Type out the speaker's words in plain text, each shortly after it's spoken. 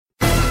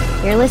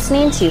You're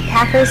listening to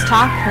Packers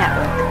Talk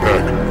Network.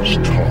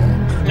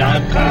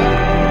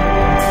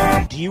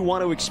 Do you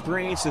want to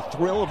experience the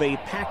thrill of a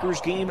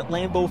Packers game at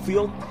Lambeau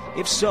Field?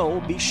 If so,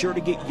 be sure to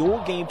get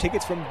your game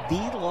tickets from the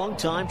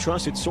longtime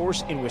trusted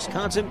source in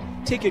Wisconsin,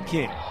 Ticket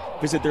King.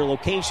 Visit their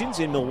locations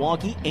in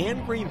Milwaukee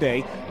and Green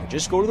Bay, or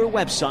just go to their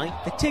website,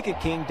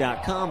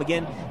 theticketking.com.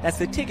 Again, that's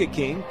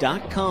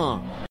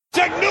theticketking.com.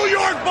 Check New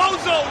York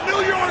Bozo!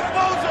 New York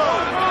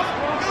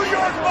Bozo! New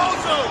York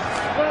Bozo!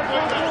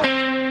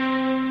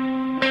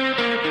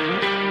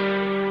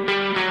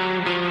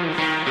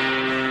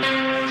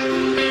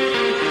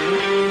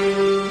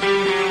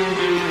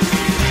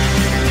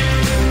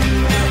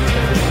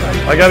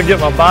 I got to get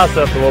my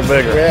biceps a little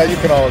bigger. Yeah, you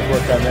can always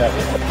work on that.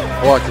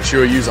 Or I could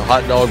sure use a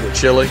hot dog with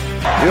chili.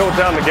 You know what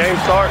time the game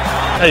starts?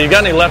 Hey, you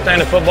got any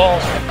left-handed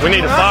footballs? We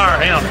need to fire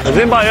him. Is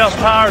anybody else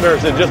tired, or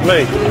is it just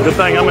me? Good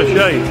thing I'm in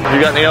shape. You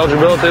got any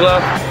eligibility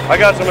left? I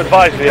got some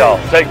advice for y'all.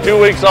 Take 2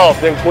 weeks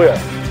off, then quit.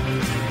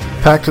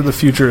 Pack to the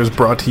Future is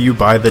brought to you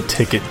by The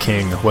Ticket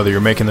King. Whether you're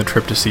making the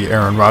trip to see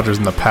Aaron Rodgers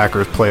and the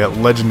Packers play at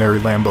legendary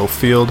Lambeau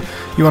Field,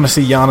 you want to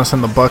see Giannis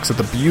and the Bucks at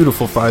the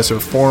beautiful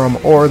Fiserv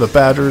Forum, or the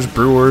Badgers,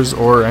 Brewers,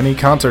 or any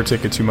concert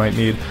tickets you might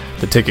need,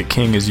 The Ticket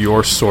King is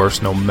your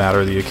source no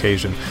matter the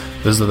occasion.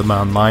 Visit them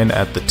online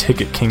at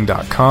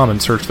theticketking.com and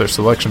search their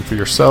selection for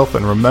yourself.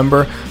 And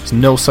remember, there's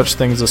no such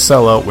thing as a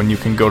sellout when you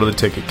can go to The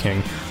Ticket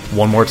King.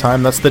 One more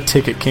time, that's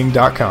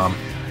theticketking.com.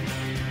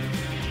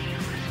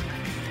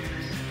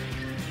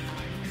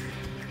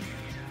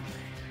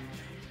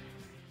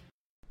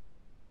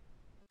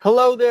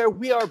 Hello there.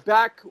 We are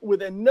back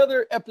with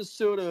another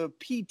episode of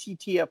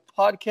PTTF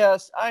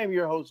Podcast. I am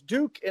your host,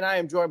 Duke, and I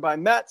am joined by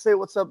Matt. Say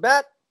what's up,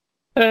 Matt.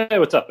 Hey,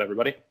 what's up,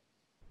 everybody?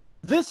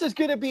 This is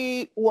going to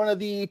be one of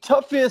the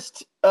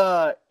toughest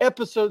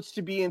episodes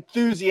to be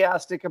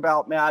enthusiastic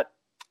about, Matt.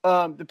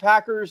 The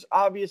Packers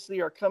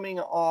obviously are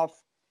coming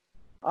off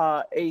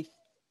a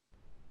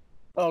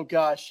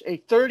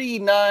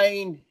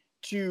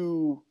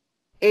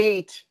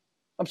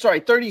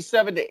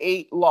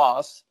 37-8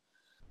 loss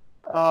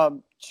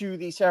to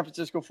the San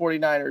Francisco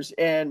 49ers.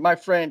 And my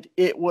friend,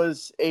 it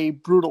was a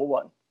brutal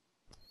one.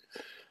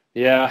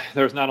 Yeah,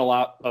 there's not a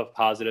lot of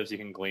positives you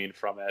can glean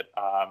from it.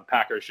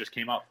 Packers just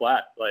came out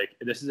flat. Like,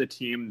 this is a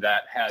team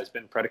that has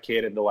been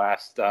predicated the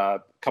last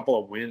couple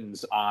of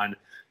wins on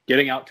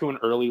getting out to an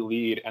early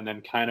lead and then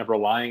kind of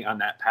relying on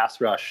that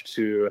pass rush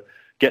to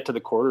get to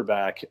the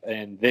quarterback.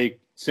 And they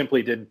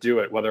simply didn't do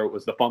it, whether it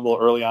was the fumble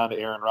early on to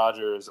Aaron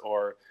Rodgers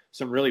or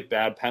some really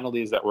bad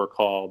penalties that were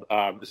called,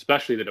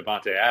 especially the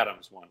Devontae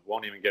Adams one.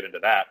 Won't even get into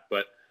that.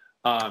 But,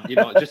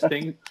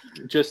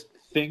 just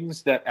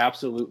things that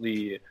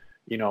absolutely –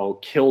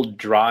 killed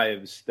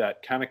drives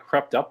that kind of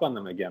crept up on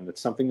them again.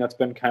 That's something that's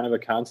been kind of a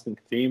constant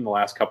theme the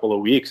last couple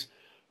of weeks,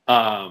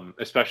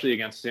 especially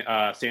against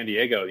San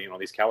Diego.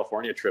 These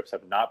California trips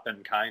have not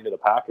been kind to the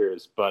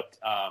Packers, but,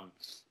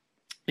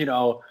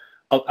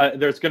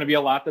 there's going to be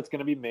a lot that's going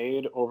to be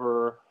made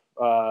over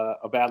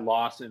a bad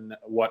loss in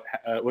what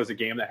was a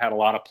game that had a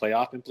lot of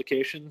playoff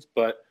implications.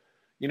 But,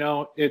 you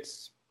got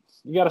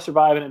to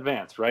survive in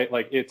advance, right?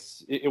 Like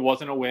it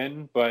wasn't a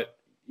win, but,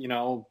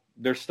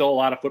 there's still a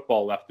lot of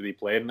football left to be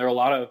played, and there are a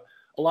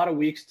lot of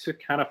weeks to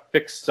kind of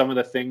fix some of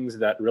the things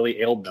that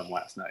really ailed them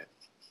last night.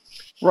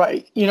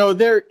 Right.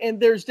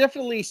 There's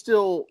definitely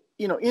still,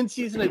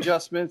 in-season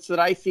adjustments that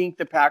I think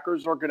the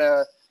Packers are going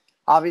to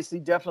obviously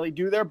definitely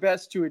do their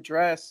best to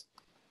address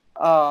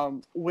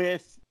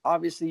with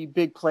obviously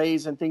big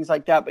plays and things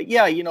like that. But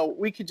yeah,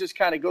 we could just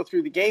kind of go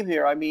through the game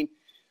here. I mean,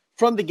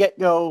 from the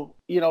get-go,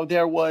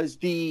 there was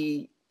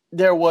the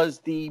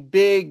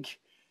big,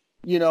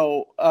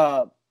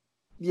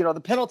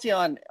 the penalty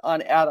on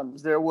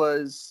Adams. There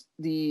was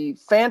the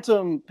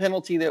phantom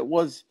penalty that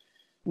was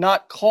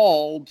not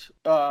called,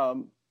 I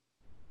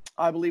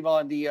believe,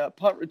 on the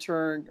punt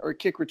return or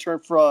kick return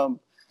from,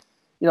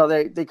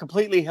 they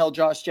completely held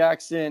Josh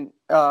Jackson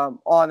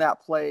on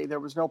that play. There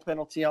was no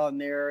penalty on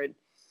there. And,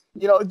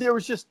 there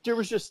was just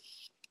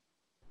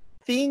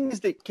things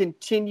that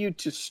continued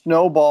to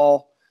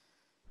snowball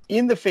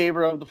in the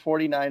favor of the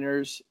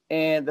 49ers.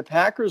 And the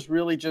Packers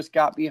really just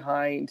got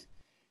behind.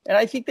 And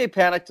I think they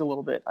panicked a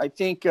little bit. I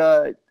think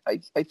I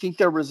think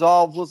their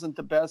resolve wasn't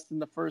the best in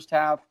the first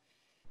half.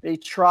 They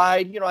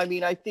tried,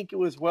 I think it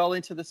was well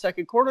into the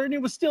second quarter, and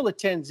it was still a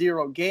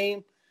 10-0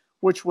 game,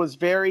 which was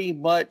very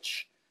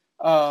much,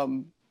 a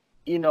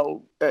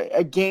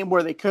game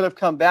where they could have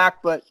come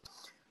back, but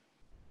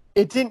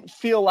it didn't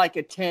feel like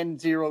a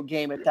 10-0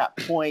 game at that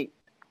point,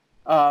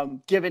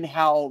 given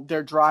how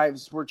their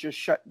drives were just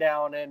shut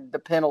down and the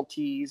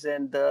penalties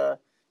and the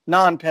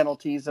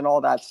non-penalties and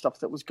all that stuff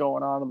that was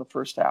going on in the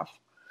first half.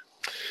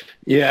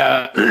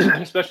 Yeah,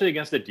 especially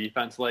against a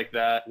defense like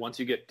that. Once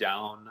you get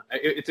down,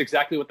 it's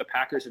exactly what the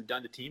Packers have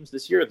done to teams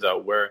this year, though,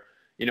 where,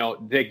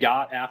 they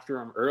got after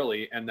them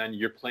early and then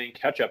you're playing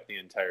catch up the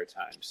entire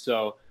time.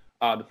 So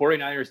the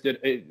 49ers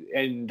did,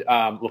 and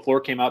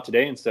LaFleur came out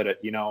today and said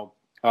it, they were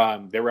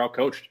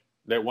outcoached.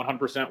 They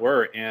 100%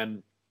 were.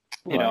 And,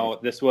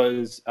 this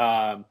was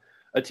a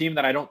team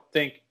that I don't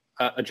think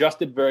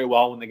adjusted very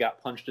well when they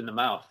got punched in the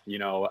mouth.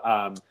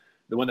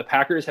 When the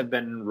Packers have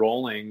been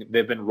rolling,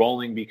 they've been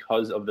rolling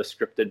because of the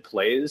scripted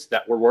plays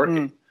that were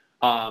working.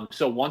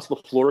 So once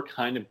LaFleur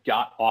kind of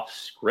got off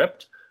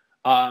script,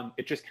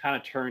 it just kind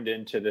of turned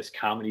into this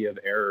comedy of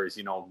errors,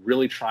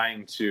 really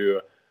trying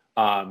to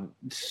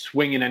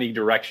swing in any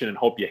direction and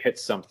hope you hit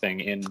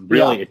something. And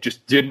really, it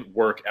just didn't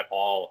work at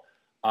all.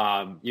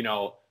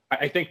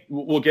 I think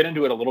we'll get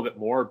into it a little bit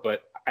more,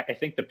 but I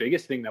think the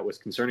biggest thing that was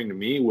concerning to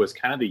me was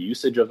kind of the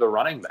usage of the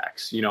running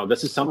backs.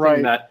 This is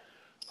something that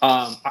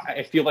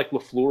I feel like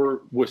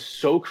LaFleur was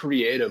so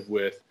creative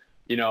with,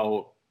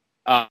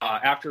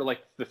 after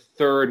like the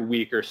third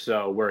week or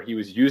so where he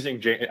was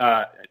using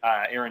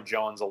Aaron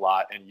Jones a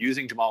lot and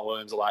using Jamal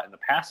Williams a lot in the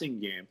passing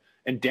game,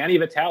 and Danny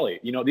Vitale.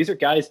 These are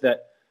guys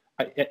that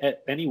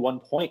at any one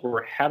point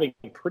were having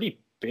pretty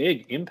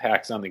big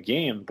impacts on the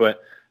game,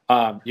 but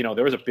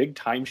there was a big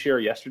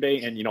timeshare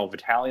yesterday, and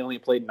Vitale only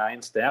played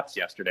 9 snaps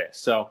yesterday.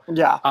 So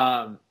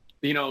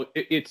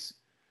it's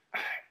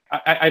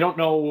I don't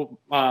know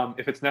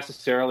if it's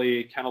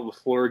necessarily kind of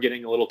LaFleur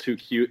getting a little too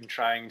cute and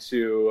trying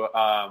to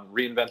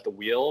reinvent the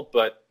wheel,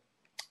 but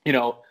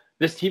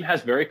this team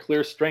has very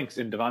clear strengths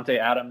in Davante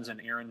Adams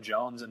and Aaron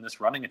Jones in this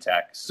running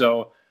attack.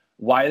 So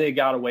why they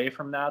got away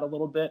from that a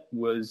little bit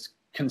was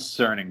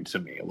concerning to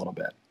me a little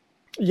bit.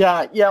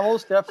 Yeah,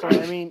 most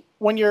definitely. I mean,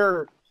 when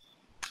you're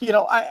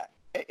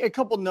a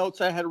couple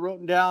notes I had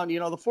written down. The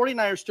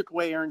 49ers took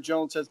away Aaron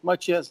Jones as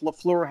much as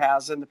LaFleur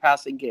has in the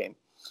passing game.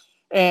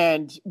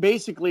 And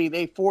basically,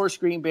 they forced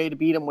Green Bay to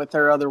beat him with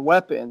their other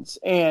weapons.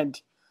 And,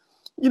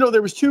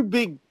 there was 2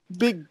 big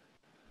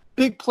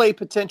play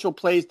potential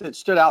plays that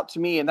stood out to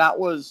me. And that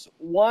was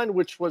one,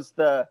 which was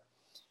the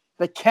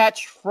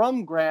catch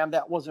from Graham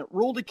that wasn't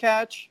ruled a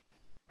catch.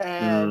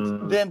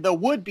 And then the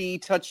would-be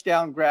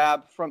touchdown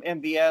grab from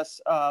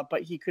MVS,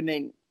 but he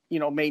couldn't,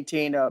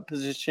 maintain a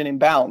position in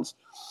bounds.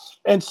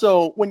 And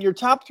so when your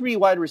top 3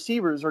 wide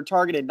receivers are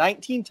targeted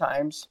 19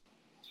 times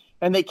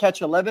and they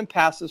catch 11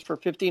 passes for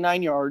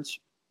 59 yards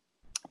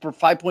for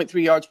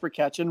 5.3 yards per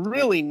catch, and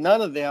really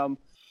none of them,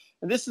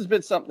 and this has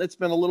been something that's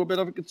been a little bit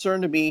of a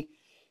concern to me,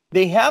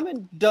 they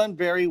haven't done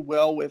very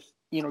well with,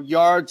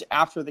 yards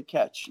after the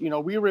catch.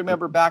 We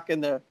remember back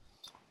in the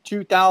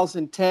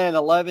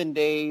 2010-11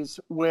 days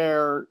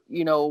where,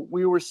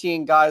 we were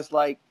seeing guys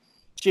like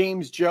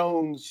James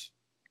Jones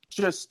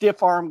just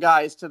stiff arm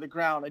guys to the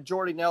ground, and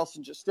Jordy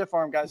Nelson just stiff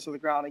arm guys to the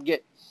ground and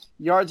get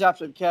yards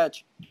after the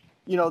catch.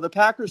 The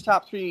Packers'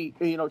 top 3,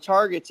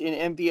 targets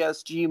in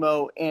MVS,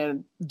 Gmo,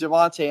 and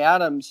Davante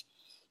Adams,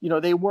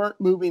 they weren't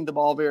moving the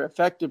ball very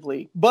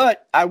effectively.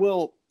 But I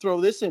will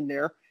throw this in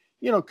there.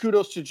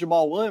 Kudos to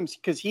Jamal Williams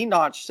because he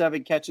notched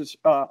 7 catches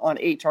on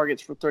 8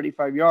 targets for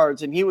 35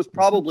 yards, and he was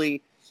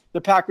probably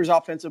the Packers'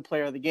 offensive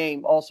player of the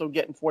game, also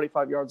getting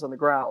 45 yards on the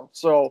ground.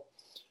 So,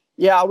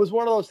 yeah, it was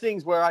one of those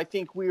things where I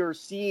think we are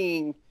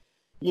seeing,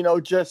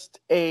 just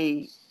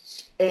a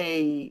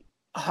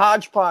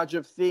hodgepodge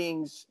of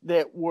things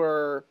that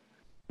were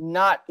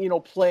not,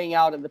 playing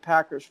out in the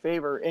Packers'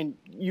 favor. And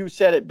you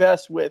said it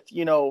best with,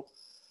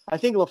 I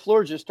think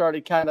LaFleur just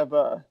started kind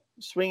of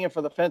swinging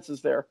for the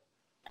fences there.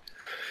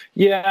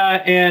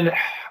 Yeah, and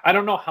I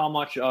don't know how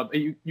much of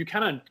you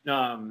kind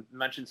of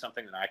mentioned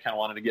something that I kind of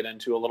wanted to get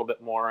into a little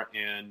bit more.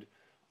 And,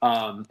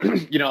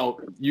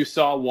 you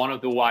saw one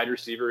of the wide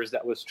receivers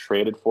that was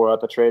traded for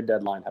at the trade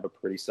deadline have a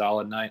pretty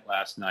solid night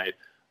last night.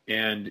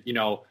 And,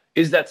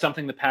 is that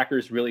something the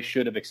Packers really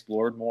should have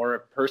explored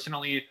more?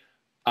 Personally,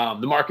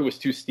 the market was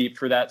too steep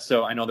for that.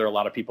 So I know there are a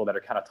lot of people that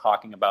are kind of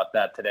talking about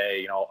that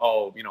today.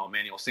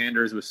 Emmanuel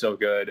Sanders was so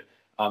good.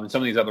 And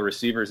some of these other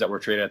receivers that were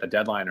traded at the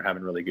deadline are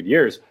having really good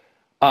years.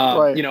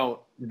 Right.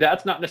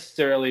 That's not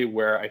necessarily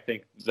where I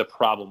think the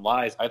problem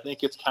lies. I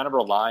think it's kind of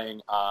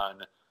relying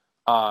on,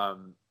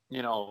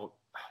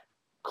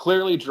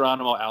 clearly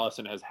Geronimo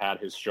Allison has had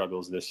his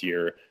struggles this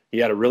year. He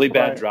had a really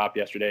bad drop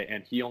yesterday,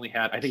 and he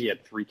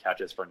had 3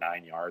 catches for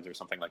 9 yards or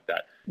something like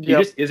that. He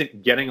just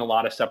isn't getting a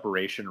lot of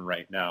separation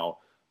right now.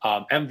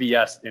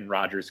 MVS and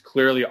Rodgers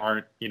clearly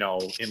aren't,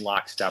 in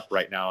lockstep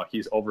right now.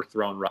 He's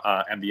overthrown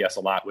MVS a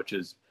lot, which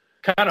is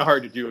kind of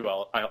hard to do,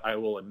 I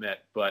will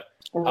admit. But,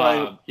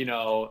 I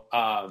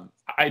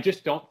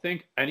just don't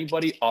think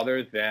anybody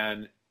other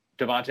than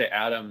Davante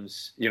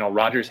Adams,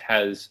 Rodgers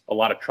has a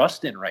lot of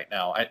trust in right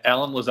now.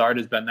 Alan Lazard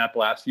has been that the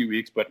last few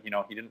weeks, but,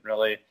 he didn't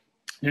really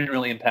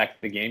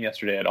impact the game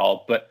yesterday at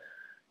all. But,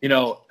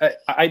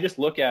 I just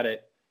look at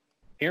it.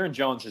 Aaron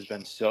Jones has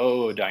been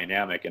so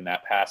dynamic in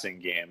that passing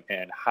game,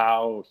 and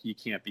how he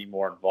can't be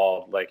more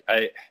involved. Like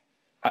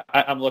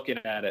I'm looking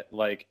at it,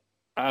 like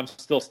I'm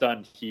still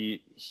stunned.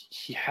 He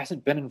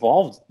hasn't been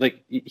involved.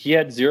 Like he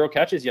had 0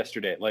 catches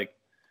yesterday. Like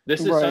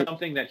this is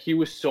something that he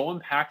was so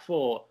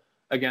impactful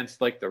against,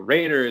 like the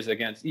Raiders,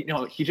 against, he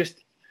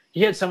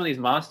had some of these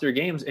monster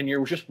games, and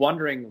you're just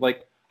wondering,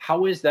 like,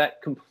 how is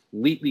that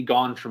completely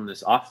gone from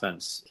this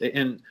offense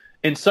in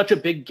such a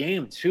big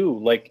game too?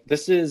 Like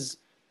this is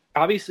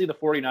obviously the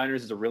 49ers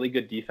is a really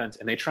good defense,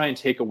 and they try and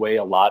take away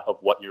a lot of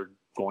what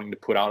going to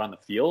put out on the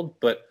field.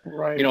 But,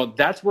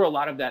 that's where a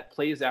lot of that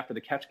plays after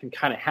the catch can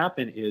kind of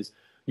happen is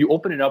you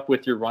open it up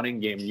with your running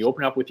game and you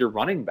open it up with your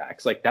running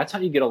backs. Like that's how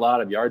you get a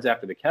lot of yards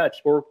after the catch,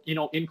 or,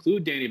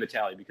 include Danny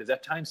Vitale, because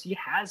at times he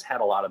has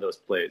had a lot of those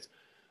plays.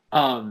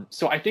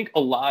 So I think a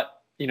lot,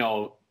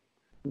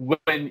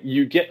 when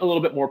you get a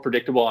little bit more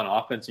predictable on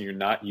offense and you're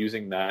not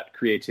using that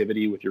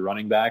creativity with your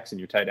running backs and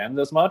your tight ends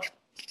as much,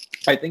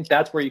 I think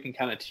that's where you can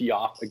kind of tee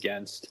off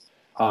against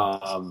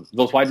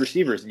those wide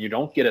receivers and you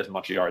don't get as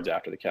much yards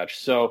after the catch.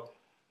 So,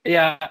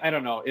 yeah, I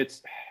don't know.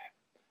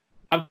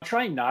 I'm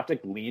trying not to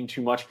glean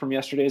too much from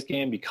yesterday's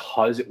game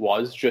because it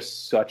was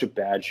just such a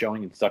bad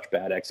showing and such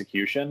bad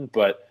execution.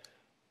 But,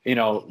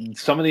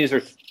 some of these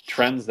are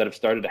trends that have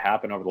started to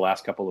happen over the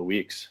last couple of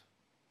weeks.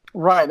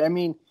 Right. I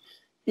mean,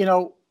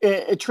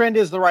 a trend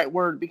is the right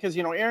word because,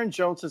 Aaron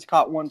Jones has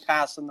caught one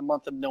pass in the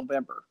month of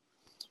November.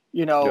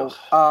 There's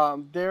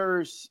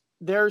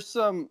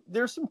some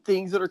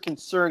things that are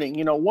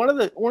concerning. One of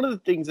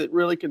the things that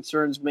really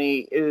concerns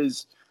me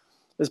is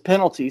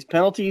penalties.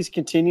 Penalties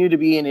continue to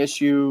be an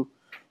issue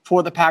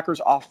for the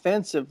Packers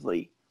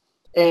offensively.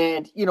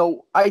 And,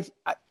 I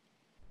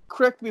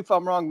correct me if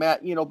I'm wrong,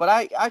 Matt, but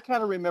I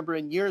kind of remember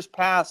in years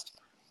past,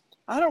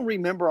 I don't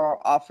remember our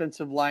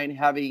offensive line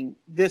having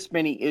this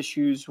many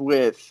issues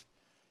with,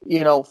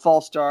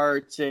 false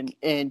starts and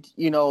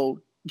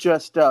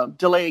just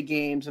delay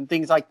games and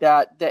things like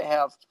that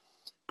have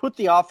put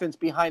the offense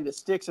behind the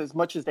sticks as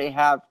much as they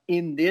have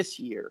in this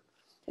year.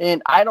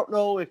 And I don't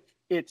know if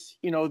it's,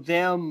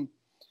 them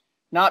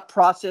not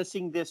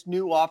processing this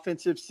new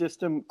offensive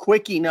system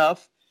quick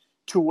enough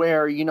to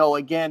where,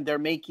 again, they're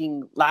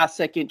making last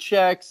second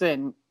checks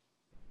and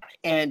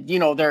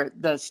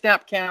the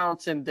snap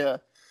counts and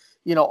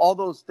all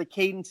the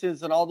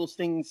cadences and all those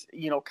things,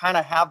 kind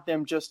of have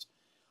them just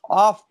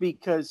off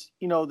because,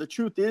 the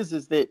truth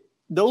is that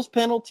those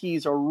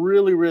penalties are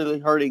really, really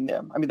hurting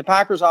them. I mean, the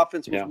Packers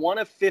offense was one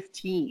of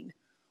 15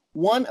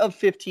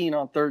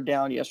 on third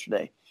down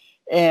yesterday.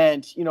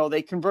 And,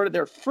 they converted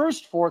their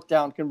first fourth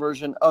down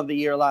conversion of the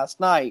year last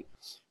night,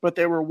 but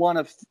they were one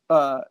of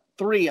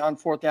 3 on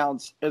fourth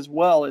downs as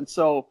well. And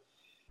so,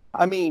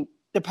 I mean,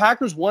 the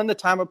Packers won the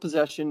time of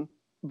possession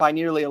by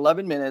nearly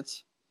 11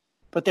 minutes,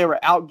 but they were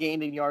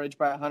outgained in yardage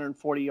by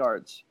 140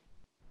 yards.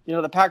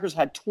 The Packers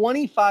had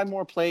 25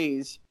 more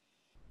plays,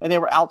 and they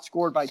were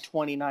outscored by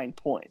 29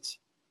 points.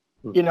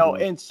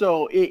 And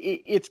so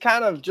it's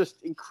kind of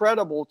just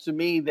incredible to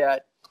me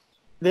that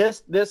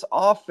this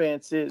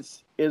offense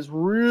is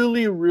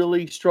really,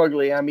 really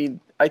struggling. I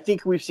mean, I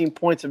think we've seen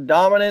points of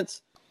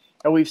dominance,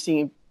 and we've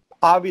seen,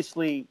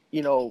 obviously,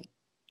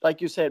 like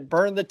you said,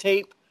 burn the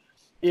tape,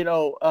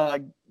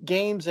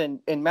 games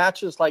and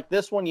matches like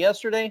this one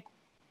yesterday.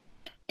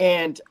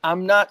 And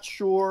I'm not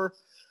sure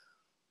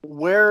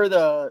where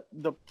the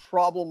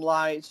problem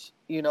lies,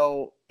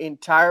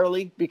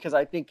 entirely, because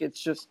I think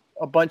it's just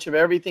a bunch of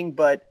everything.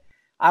 But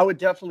I would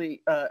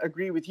definitely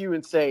agree with you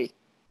and say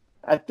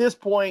at this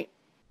point,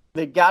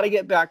 they got to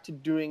get back to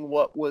doing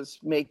what was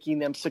making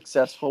them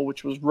successful,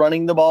 which was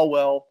running the ball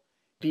well,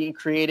 being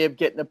creative,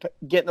 getting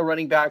the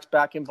running backs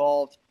back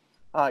involved,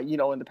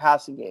 in the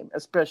passing game,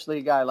 especially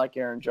a guy like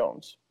Aaron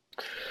Jones.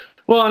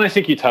 Well, and I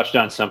think you touched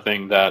on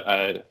something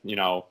that,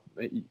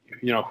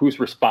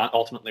 who's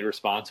ultimately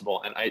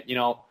responsible. And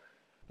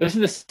this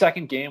is the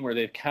second game where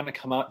they've kind of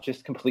come out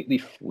just completely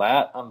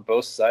flat on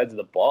both sides of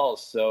the ball.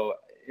 So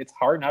it's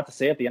hard not to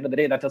say at the end of the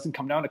day, that doesn't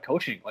come down to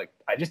coaching. Like,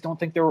 I just don't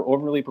think they were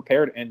overly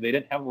prepared and they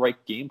didn't have the right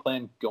game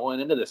plan going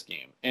into this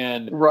game.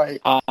 And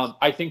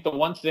I think the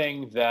one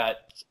thing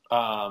that,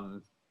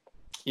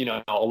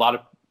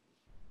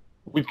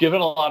 we've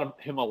given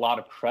him a lot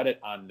of credit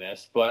on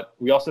this, but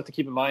we also have to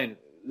keep in mind,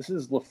 this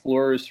is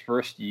LaFleur's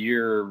first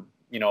year,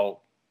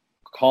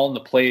 calling the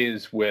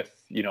plays with,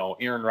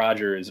 Aaron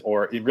Rodgers,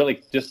 or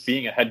really just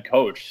being a head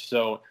coach.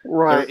 So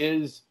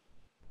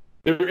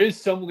there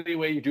is some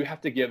leeway you do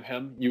have to give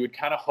him. You would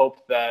kind of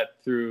hope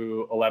that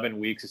through 11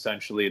 weeks,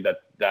 essentially,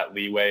 that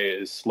leeway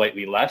is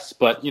slightly less.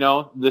 But,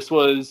 this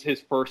was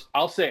his first,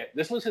 I'll say it,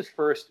 this was his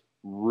first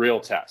real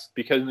test,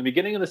 because in the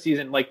beginning of the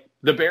season, like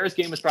the Bears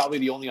game was probably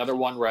the only other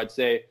one where I'd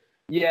say,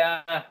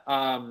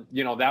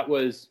 that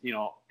was,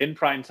 in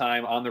prime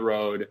time on the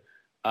road.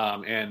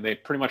 And they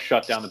pretty much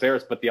shut down the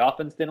Bears, but the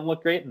offense didn't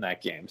look great in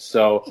that game.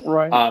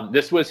 So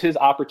this was his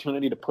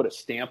opportunity to put a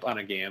stamp on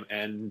a game,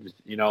 and,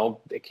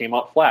 they came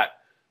out flat.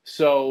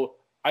 So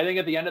I think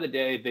at the end of the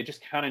day, they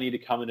just kind of need to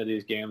come into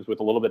these games with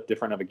a little bit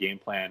different of a game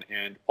plan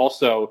and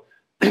also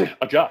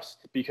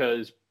adjust,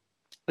 because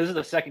this is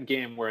the second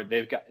game where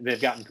they've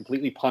gotten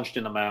completely punched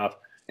in the mouth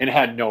and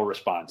had no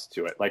response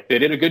to it. Like, they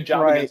did a good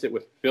job against it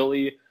with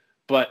Philly,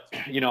 but,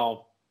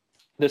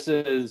 this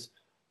is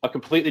a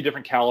completely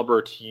different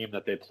caliber team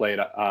that they played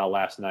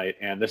last night.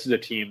 And this is a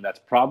team that's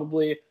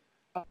probably,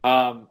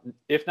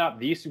 if not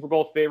the Super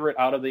Bowl favorite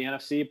out of the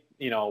NFC,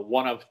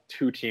 one of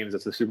two teams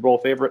that's the Super Bowl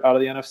favorite out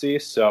of the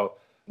NFC. So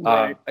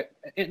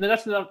and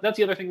that's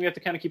the other thing we have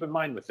to kind of keep in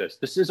mind with this.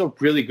 This is a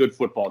really good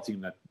football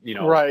team that,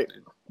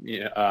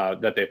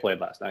 that they played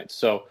last night.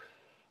 So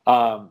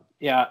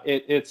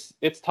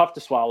It's tough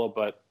to swallow,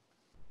 but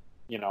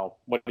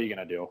what are you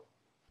going to do?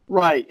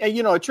 Right.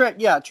 And,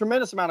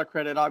 tremendous amount of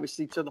credit,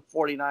 obviously, to the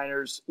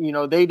 49ers.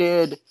 They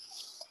did,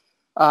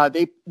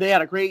 they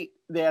had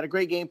a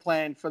great game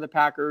plan for the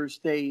Packers.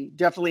 They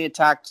definitely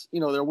attacked,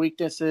 their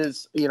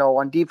weaknesses,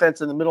 on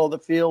defense in the middle of the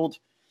field.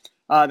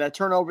 That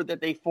turnover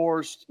that they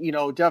forced,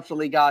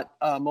 definitely got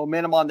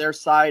momentum on their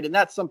side. And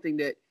that's something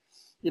that,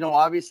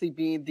 obviously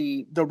being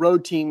the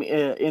road team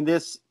in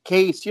this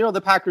case,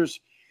 the Packers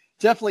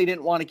definitely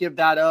didn't want to give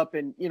that up.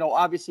 And,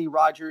 obviously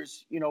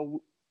Rodgers,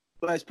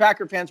 as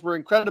Packer fans, we're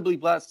incredibly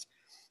blessed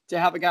to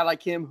have a guy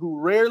like him who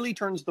rarely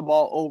turns the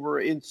ball over.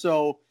 And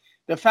so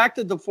the fact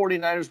that the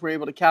 49ers were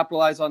able to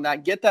capitalize on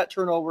that, get that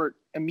turnover,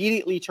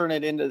 immediately turn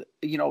it into,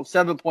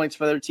 7 points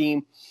for their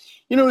team,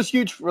 it was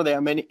huge for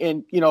them.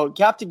 And you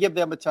have to give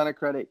them a ton of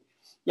credit.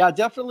 Yeah,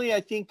 definitely.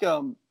 I think,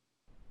 the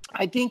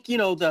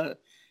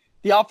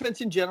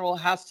offense in general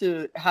has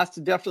to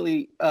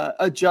definitely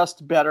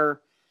adjust better,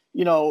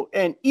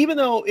 and even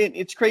though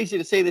it's crazy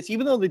to say this,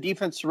 even though the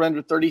defense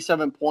surrendered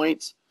 37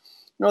 points,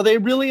 they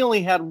really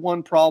only had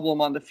one problem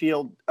on the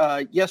field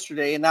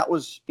yesterday, and that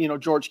was,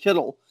 George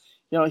Kittle.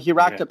 He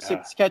racked up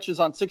 6 catches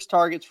on 6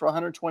 targets for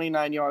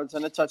 129 yards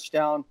and a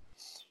touchdown.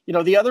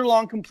 The other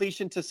long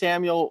completion to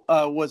Samuel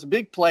was a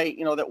big play,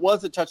 that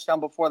was a touchdown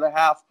before the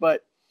half.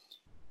 But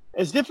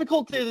as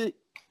difficult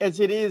as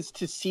it is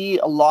to see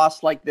a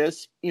loss like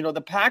this,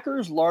 the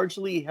Packers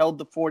largely held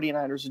the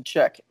 49ers in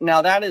check.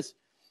 Now, that is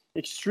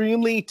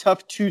extremely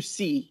tough to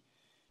see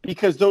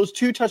because those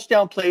 2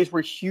 touchdown plays were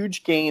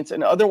huge gains,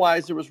 and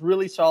otherwise there was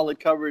really solid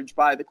coverage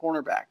by the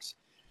cornerbacks.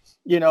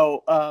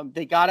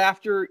 They got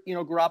after,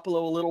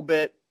 Garoppolo a little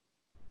bit.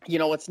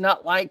 It's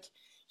not like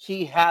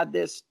he had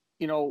this,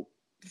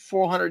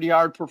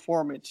 400-yard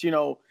performance.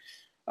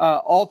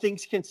 All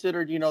things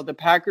considered, the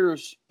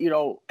Packers,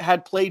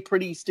 had played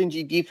pretty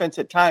stingy defense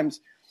at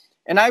times.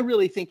 And I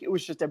really think it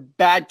was just a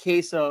bad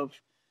case of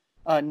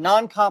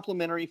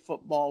non-complimentary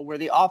football where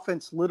the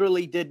offense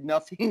literally did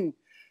nothing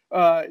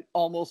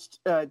almost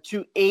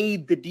to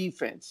aid the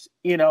defense.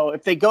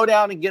 If they go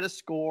down and get a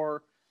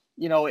score,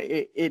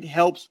 it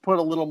helps put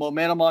a little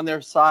momentum on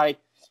their side.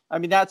 I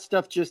mean, that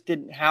stuff just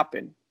didn't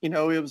happen. It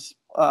was,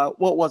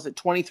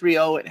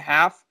 23-0 at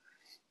half,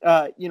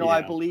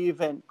 I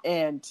believe.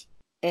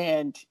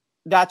 And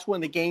that's when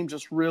the game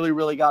just really,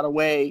 really got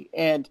away.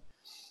 And,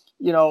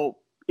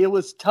 it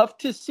was tough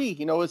to see,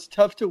 it was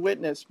tough to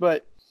witness,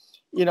 but,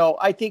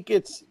 I think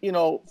it's,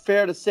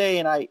 fair to say,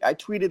 and I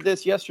tweeted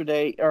this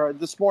yesterday or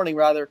this morning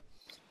rather,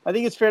 I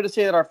think it's fair to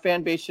say that our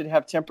fan base should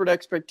have tempered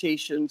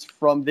expectations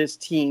from this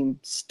team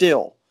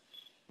still.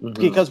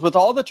 Mm-hmm. Because with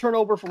all the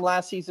turnover from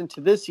last season to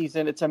this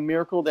season, it's a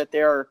miracle that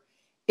they're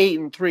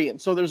 8-3.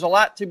 And so there's a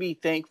lot to be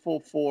thankful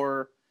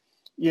for,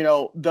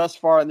 thus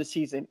far in the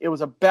season. It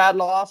was a bad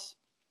loss.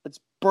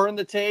 Let's burn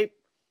the tape.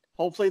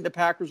 Hopefully the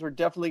Packers are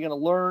definitely going to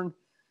learn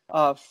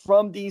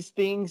from these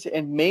things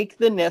and make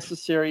the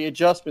necessary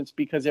adjustments,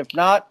 because if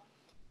not,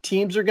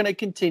 teams are going to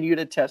continue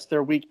to test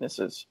their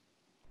weaknesses.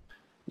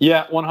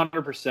 Yeah,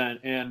 100%.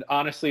 And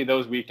honestly,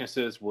 those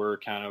weaknesses were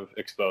kind of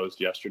exposed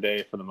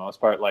yesterday for the most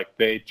part. Like,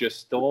 they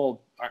just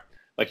still are,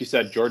 like you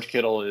said, George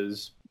Kittle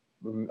is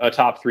a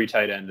top 3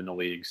 tight end in the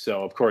league.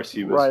 So of course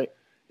he was right.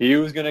 He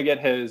was going to get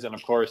his, and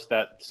of course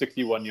that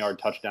 61-yard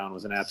touchdown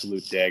was an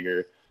absolute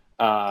dagger.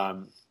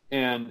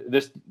 And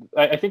this,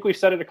 I think we've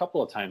said it a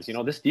couple of times,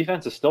 this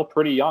defense is still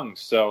pretty young,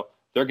 so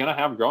they're going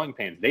to have growing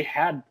pains. They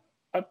had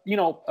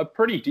a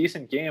pretty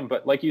decent game,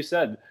 but like you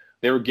said,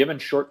 they were given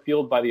short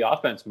field by the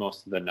offense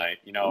most of the night.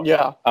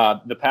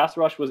 The pass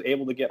rush was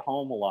able to get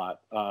home a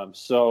lot.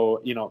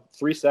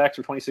 3 sacks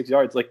for 26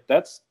 yards, like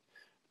that's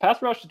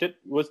pass rush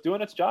was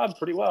doing its job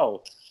pretty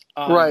well.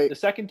 Right. The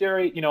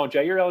secondary,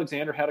 Jair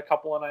Alexander had a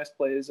couple of nice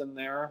plays in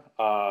there.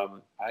 I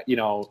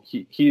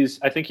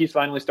think he's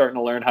finally starting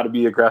to learn how to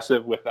be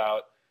aggressive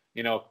without,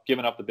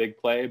 giving up the big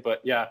play.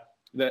 But yeah,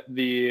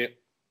 the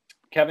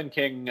Kevin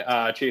King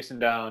chasing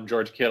down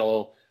George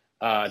Kittle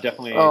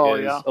definitely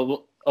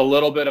is a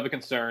little bit of a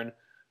concern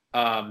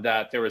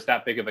that there was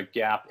that big of a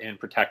gap in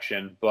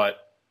protection.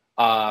 But,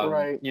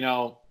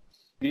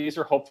 these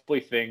are hopefully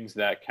things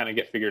that kind of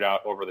get figured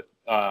out over the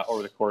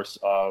course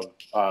of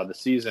the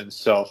season.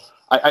 So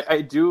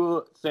I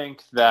do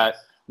think that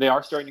they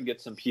are starting to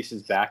get some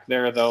pieces back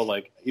there, though.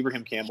 Like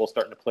Ibrahim Campbell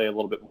starting to play a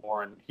little bit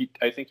more, and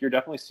I think you're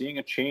definitely seeing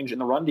a change in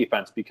the run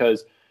defense,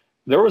 because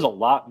there was a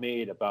lot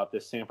made about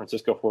this San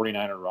Francisco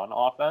 49er run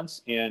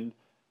offense, and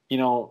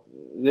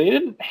they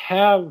didn't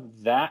have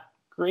that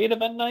great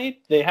of a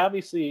night. They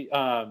obviously,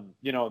 I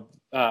know,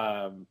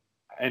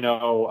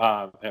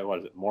 what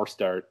is it,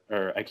 Morstart,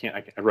 or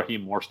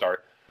Raheem Morstart,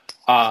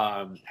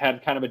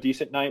 had kind of a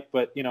decent night,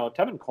 but,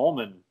 Tevin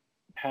Coleman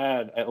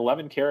had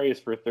 11 carries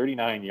for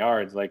 39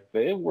 yards. Like,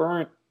 they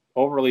weren't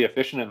overly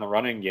efficient in the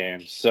running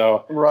game.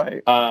 So,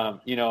 right.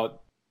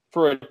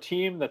 For a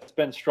team that's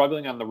been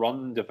struggling on the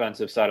run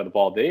defensive side of the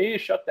ball, they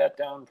shut that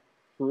down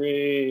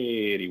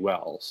pretty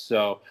well.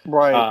 So,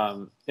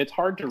 right. It's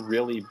hard to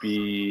really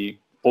be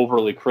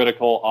overly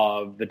critical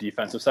of the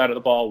defensive side of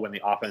the ball when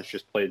the offense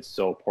just played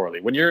so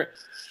poorly. When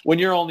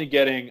you're only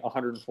getting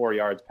 104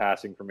 yards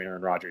passing from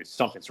Aaron Rodgers,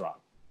 something's wrong.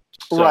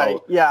 So, right.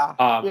 Yeah.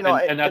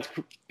 And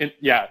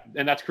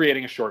that's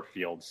creating a short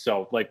field.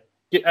 So like,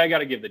 I got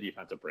to give the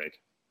defense a break.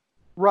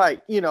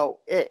 Right.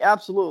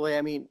 Absolutely.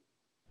 I mean,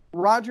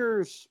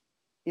 Rodgers,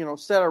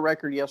 set a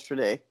record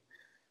yesterday.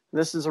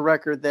 This is a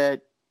record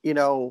that,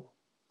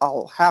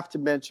 I'll have to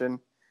mention.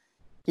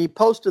 He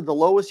posted the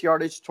lowest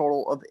yardage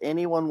total of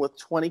anyone with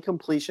 20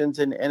 completions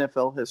in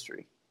NFL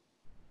history.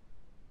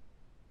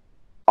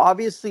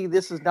 Obviously,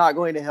 this is not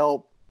going to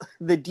help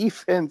the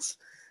defense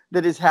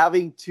that is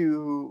having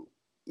to,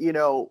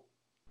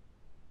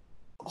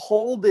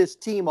 hold this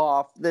team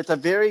off. That's a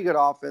very good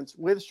offense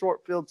with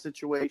short field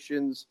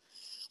situations,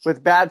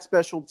 with bad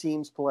special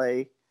teams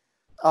play.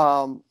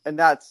 And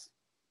that's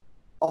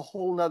a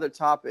whole nother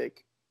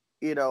topic.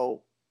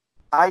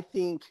 I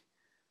think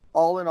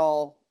all in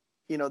all,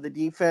 the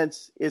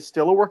defense is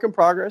still a work in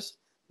progress.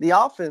 The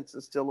offense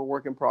is still a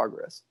work in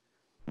progress.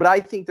 But I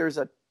think there's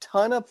a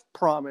ton of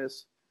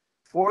promise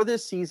for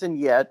this season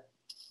yet.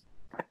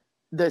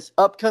 This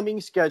upcoming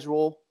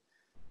schedule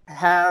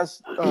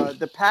has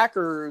the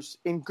Packers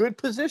in good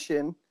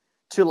position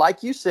to,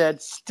 like you said,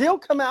 still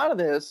come out of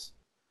this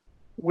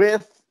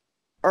with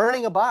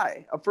earning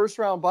a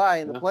first-round bye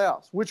in the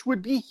playoffs, which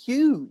would be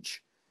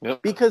huge.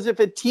 Yep. Because if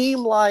a team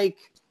like,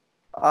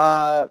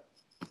 I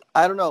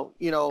don't know,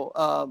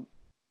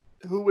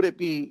 who would it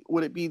be?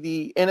 Would it be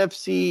the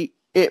NFC?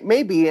 It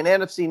may be an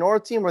NFC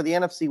North team or the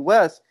NFC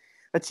West.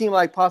 A team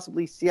like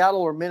possibly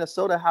Seattle or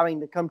Minnesota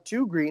having to come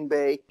to Green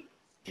Bay,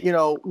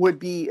 would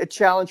be a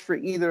challenge for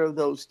either of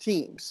those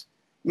teams,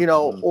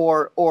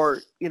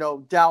 or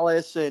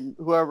Dallas and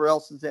whoever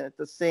else is in it,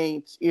 the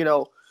Saints,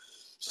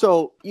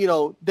 So,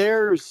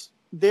 there's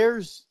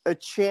a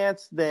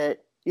chance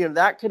that,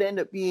 that could end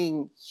up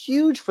being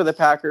huge for the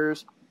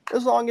Packers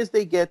as long as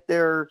they get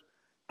their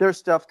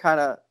stuff kind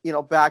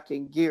of, back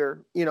in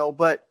gear,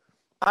 but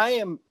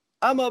I'm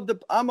of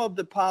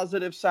the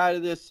positive side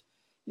of this,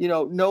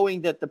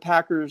 knowing that the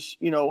Packers,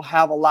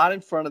 have a lot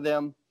in front of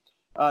them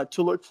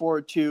to look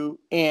forward to.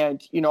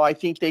 And, I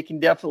think they can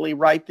definitely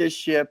right this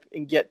ship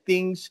and get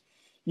things,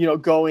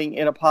 going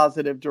in a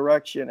positive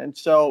direction. And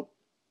so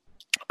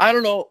I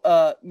don't know,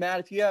 Matt,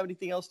 if you have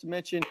anything else to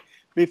mention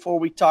before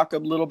we talk a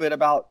little bit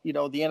about, the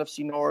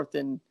NFC North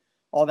and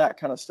all that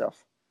kind of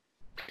stuff.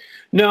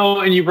 No,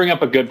 and you bring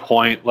up a good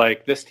point.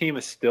 Like, this team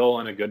is still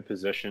in a good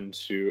position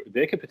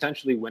they could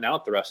potentially win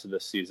out the rest of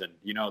this season.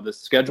 The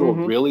schedule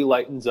really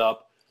lightens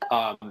up.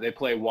 They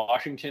play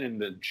Washington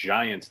and the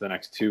Giants the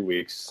next 2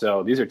 weeks.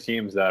 So these are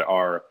teams that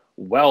are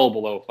well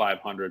below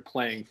 500,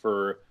 playing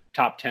for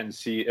top 10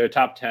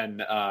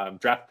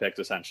 draft picks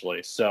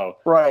essentially. So,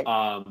 right.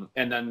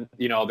 And then,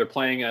 they're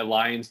playing a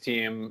Lions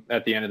team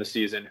at the end of the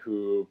season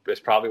who is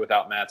probably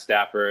without Matt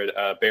Stafford,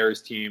 a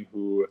Bears team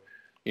who,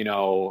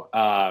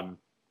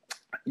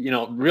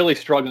 really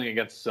struggling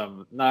against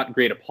some not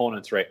great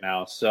opponents right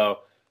now. So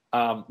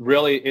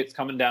really it's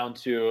coming down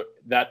to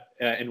that,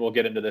 and we'll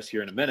get into this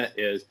here in a minute,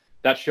 is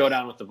that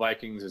showdown with the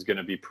Vikings is going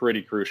to be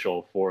pretty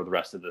crucial for the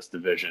rest of this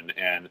division.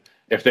 And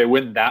if they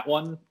win that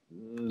one,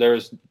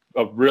 there's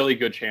a really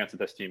good chance that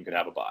this team could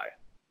have a bye.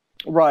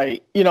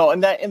 Right.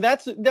 And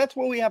that's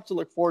what we have to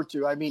look forward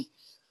to. I mean,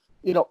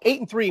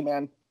 8-3,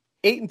 man,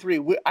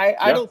 8-3.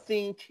 I don't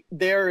think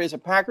there is a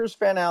Packers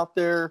fan out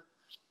there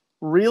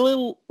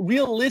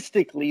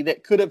realistically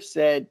that could have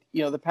said,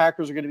 the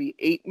Packers are going to be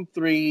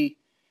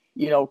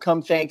 8-3,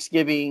 come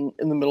Thanksgiving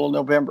in the middle of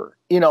November.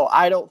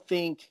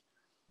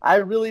 I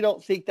really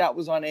don't think that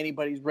was on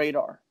anybody's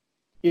radar.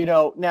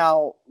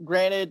 Now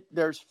granted,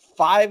 there's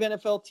 5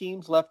 NFL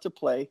teams left to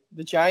play.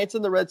 The Giants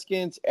and the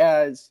Redskins,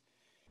 as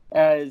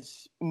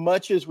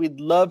much as we'd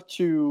love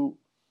to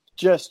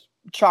just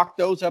chalk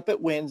those up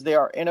at wins, they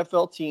are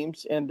NFL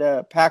teams, and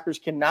the Packers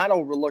cannot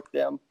overlook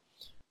them.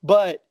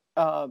 But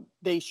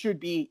they should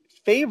be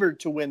favored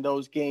to win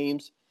those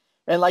games.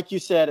 And like you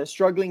said, a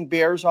struggling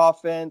Bears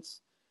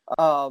offense,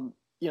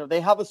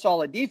 they have a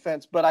solid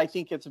defense, but I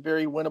think it's a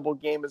very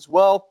winnable game as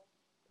well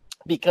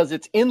because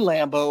it's in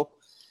Lambeau.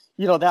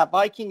 That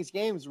Vikings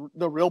game is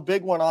the real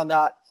big one on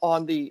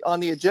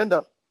the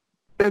agenda.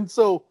 And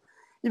so,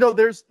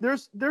 there's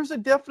a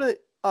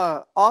definite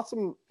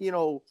awesome,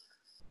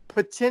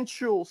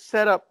 potential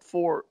setup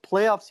for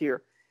playoffs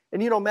here.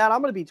 And, Matt,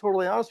 I'm going to be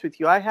totally honest with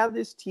you. I have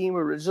this team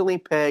originally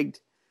pegged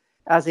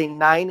as a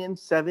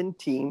 9-7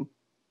 team,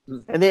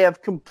 and they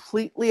have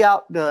completely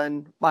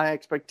outdone my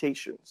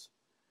expectations.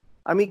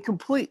 I mean,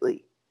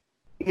 completely.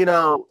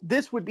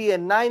 This would be a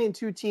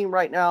 9-2 team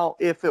right now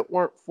if it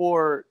weren't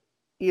for,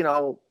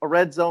 a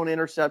red zone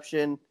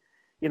interception,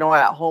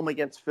 at home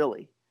against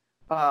Philly,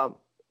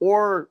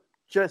 or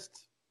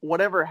just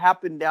whatever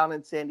happened down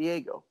in San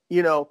Diego,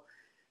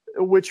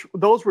 which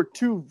those were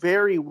 2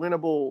 very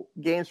winnable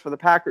games for the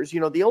Packers.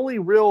 The only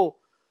real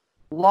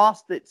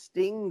loss that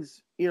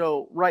stings,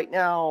 right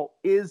now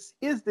is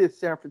this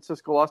San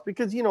Francisco loss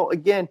because,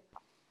 again,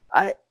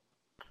 I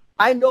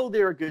know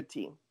they're a good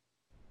team.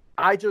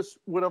 I just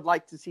would have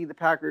liked to see the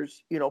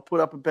Packers, put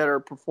up a better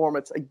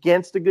performance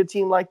against a good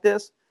team like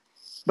this.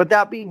 But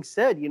that being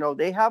said,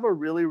 they have a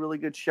really, really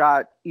good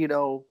shot,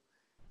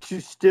 to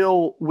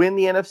still win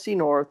the NFC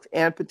North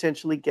and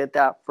potentially get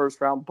that first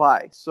round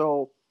bye.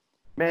 So,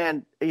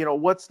 man,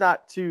 what's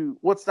not to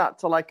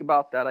like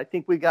about that? I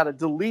think we got to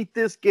delete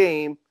this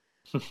game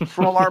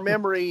from our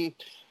memory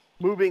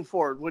moving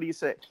forward. What do you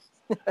say?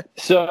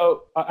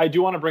 So I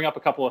do want to bring up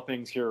a couple of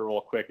things here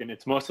real quick, and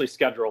it's mostly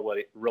schedule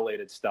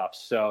related stuff.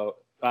 So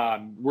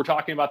we're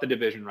talking about the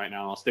division right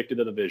now. I'll stick to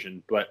the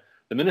division, but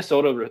the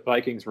Minnesota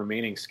Vikings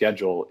remaining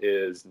schedule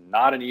is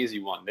not an easy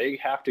one. They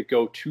have to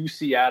go to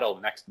Seattle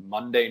next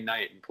Monday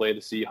night and play the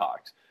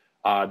Seahawks.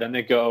 Then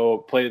they go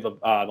play the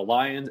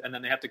Lions, and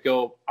then they have to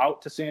go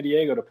out to San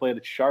Diego to play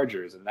the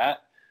Chargers. And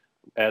that,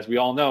 as we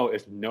all know,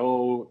 is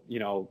no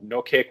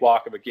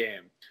cakewalk of a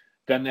game.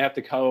 Then they have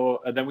to go.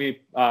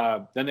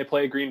 Then they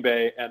play Green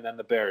Bay and then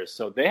the Bears.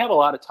 So they have a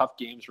lot of tough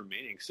games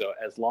remaining. So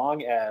as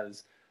long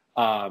as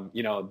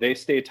they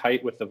stay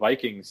tight with the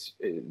Vikings,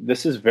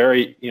 this is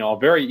very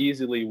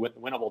easily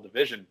winnable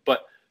division.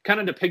 But kind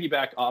of to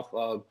piggyback off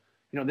of,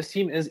 this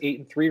team is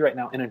 8-3 right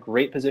now, in a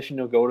great position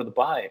to go to the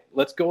bye.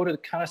 Let's go to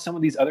kind of some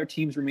of these other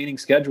teams' remaining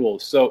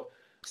schedules. So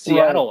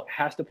Seattle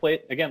has to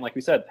play, again, like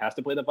we said, has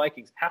to play the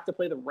Vikings, have to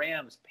play the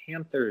Rams,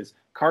 Panthers,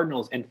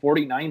 Cardinals, and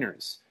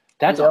 49ers.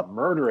 That's a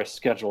murderous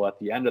schedule at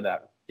the end of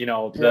that.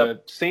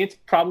 The Saints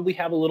probably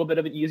have a little bit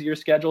of an easier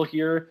schedule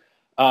here.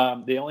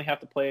 They only have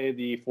to play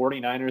the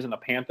 49ers and the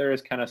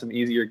Panthers, kind of some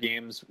easier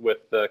games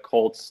with the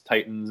Colts,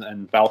 Titans,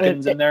 and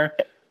Falcons in there.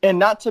 And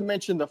not to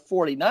mention the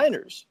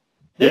 49ers.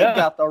 They've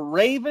got the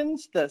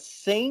Ravens, the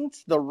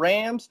Saints, the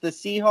Rams, the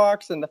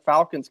Seahawks, and the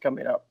Falcons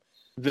coming up.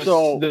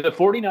 The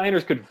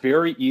 49ers could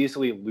very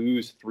easily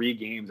lose 3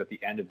 games at the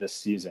end of this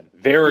season.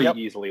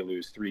 Easily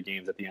lose 3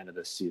 games at the end of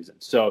this season.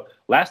 So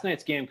last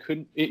night's game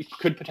could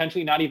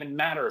potentially not even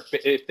matter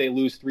if they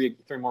lose three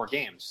more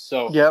games.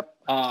 So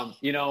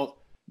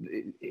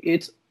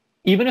it's,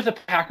 even if the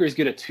Packers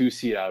get a 2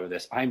 seed out of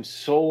this, I'm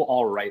so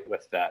all right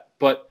with that.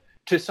 But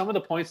to some of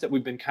the points that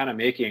we've been kind of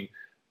making,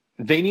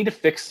 they need to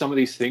fix some of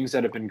these things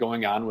that have been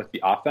going on with the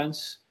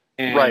offense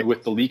and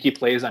with the leaky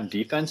plays on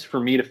defense for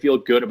me to feel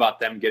good about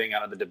them getting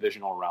out of the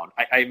divisional round.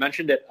 I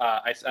mentioned it.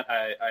 I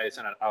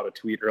sent out a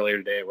tweet earlier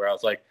today where I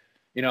was like,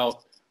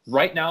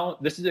 right now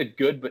this is a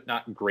good but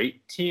not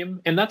great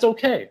team, and that's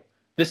okay.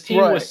 This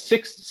team was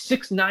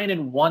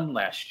 6-9-1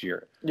 last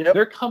year.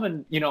 They're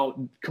coming,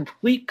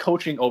 complete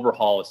coaching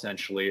overhaul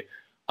essentially.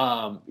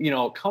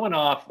 Coming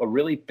off a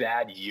really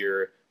bad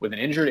year with an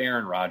injured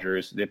Aaron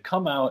Rodgers. They've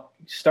come out,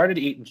 started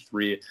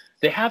 8-3.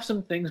 They have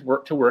some things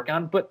to work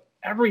on, but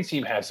every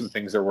team has some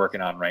things they're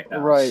working on right now.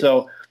 Right.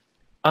 So,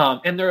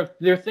 and there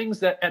are things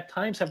that at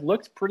times have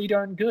looked pretty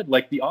darn good,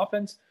 like the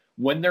offense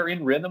when they're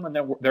in rhythm and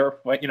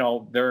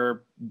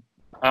they're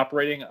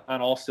operating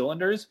on all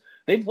cylinders.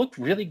 They've looked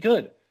really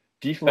good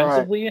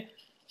defensively.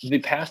 The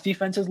pass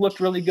defenses looked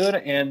really good,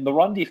 and the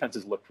run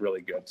defenses looked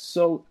really good.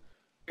 So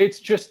it's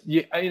just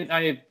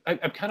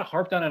I've kind of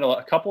harped on it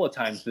a couple of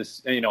times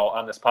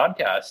on this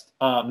podcast,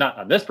 not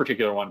on this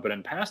particular one, but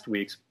in past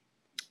weeks.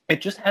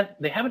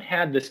 They haven't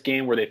had this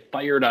game where they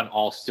fired on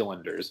all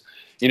cylinders.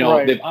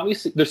 They've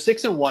obviously, they're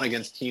 6-1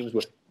 against teams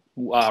with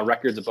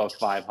records above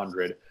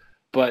 500,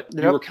 but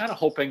we were kind of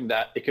hoping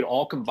that it could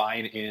all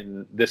combine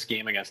in this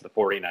game against the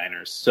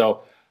 49ers.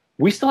 So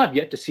we still have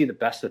yet to see the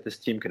best that this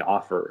team can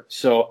offer.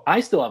 So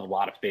I still have a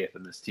lot of faith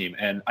in this team.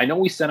 And I know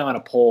we sent out a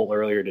poll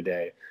earlier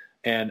today,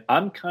 and I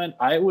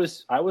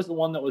was the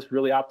one that was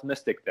really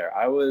optimistic there.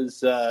 I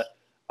was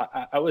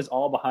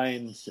all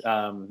behind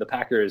the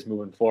Packers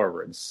moving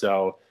forward.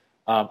 So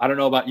I don't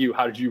know about you.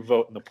 How did you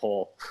vote in the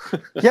poll?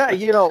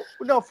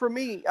 For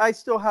me, I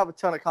still have a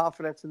ton of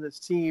confidence in this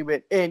team.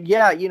 And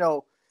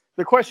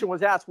the question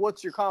was asked,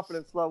 what's your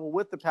confidence level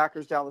with the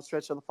Packers down the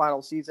stretch of the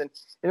final season?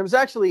 And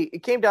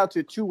it came down to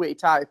a 2-way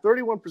tie.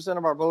 31%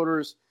 of our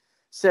voters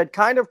said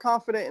kind of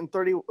confident, and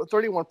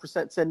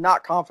 31% said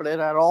not confident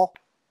at all.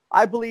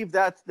 I believe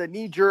that's the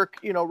knee-jerk,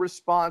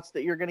 response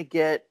that you're going to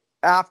get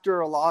after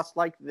a loss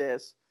like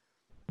this.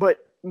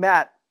 But,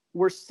 Matt,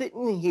 we're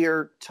sitting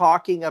here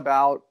talking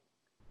about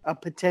a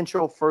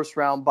potential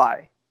first-round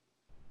bye.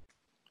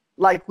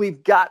 Like,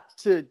 we've got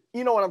to –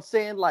 you know what I'm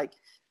saying? Like,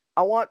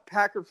 I want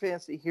Packer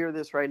fans to hear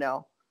this right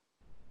now.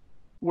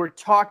 We're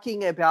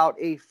talking about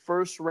a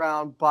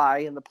first-round bye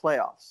in the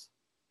playoffs.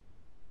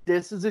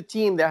 This is a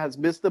team that has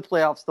missed the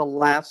playoffs the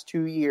last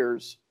 2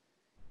 years.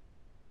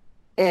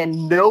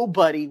 And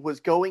nobody was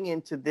going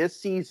into this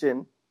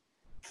season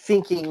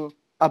thinking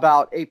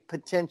about a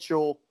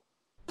potential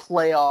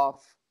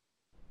playoff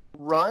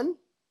run,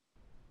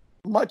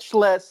 much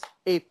less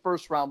a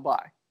first-round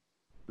bye.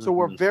 So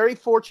we're very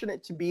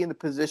fortunate to be in the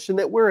position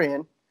that we're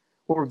in.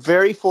 We're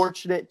very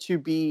fortunate to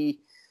be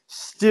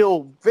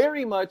still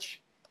very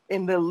much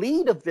in the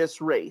lead of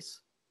this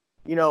race.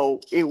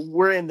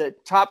 We're in the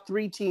top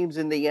 3 teams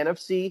in the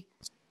NFC,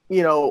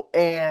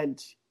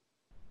 and,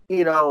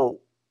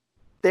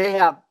 they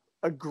have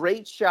a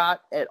great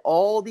shot at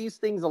all these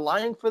things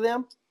aligning for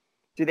them.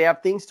 Do they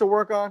have things to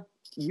work on?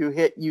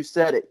 You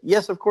said it.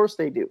 Yes, of course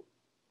they do.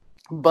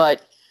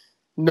 But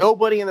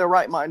nobody in their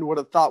right mind would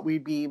have thought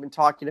we'd be even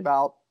talking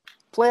about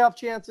playoff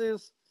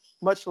chances,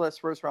 much less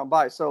first round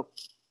bye. So,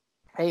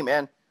 hey,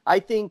 man, I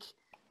think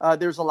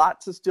there's a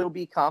lot to still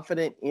be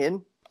confident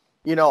in.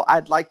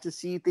 I'd like to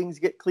see things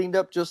get cleaned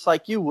up just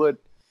like you would.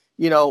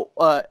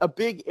 A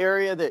big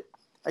area that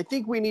I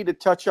think we need to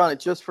touch on it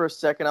just for a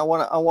second. I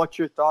want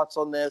your thoughts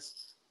on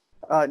this.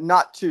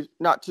 Not to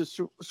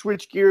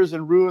switch gears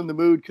and ruin the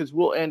mood because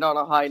we'll end on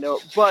a high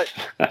note, but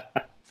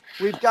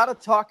we've got to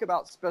talk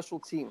about special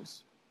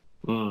teams.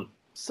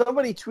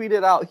 Somebody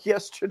tweeted out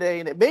yesterday,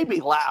 and it made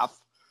me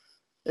laugh.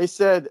 They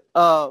said,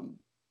 how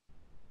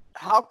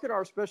could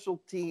our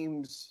special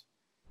teams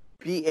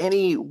be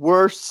any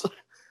worse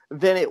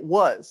than it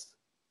was?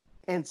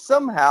 And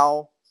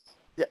somehow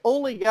the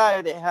only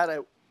guy that had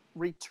a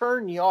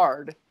return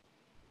yard,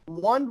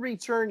 one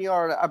return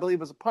yard, I believe it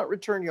was a punt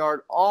return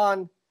yard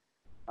on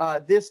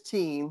this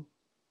team,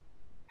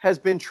 has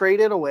been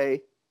traded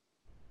away.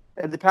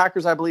 And the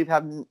Packers, I believe,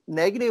 have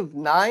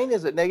 -9.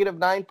 Is it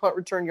 -9 punt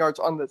return yards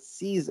on the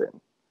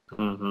season?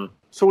 Mm-hmm.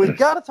 So we've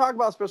got to talk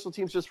about special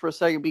teams just for a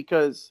second,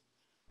 because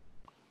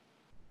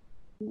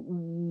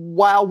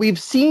while we've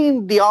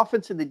seen the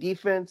offense and the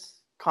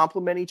defense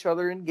complement each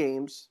other in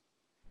games,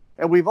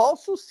 and we've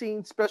also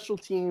seen special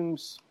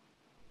teams,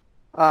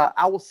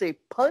 I will say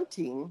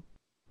punting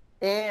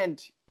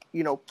and,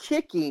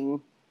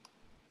 kicking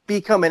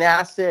become an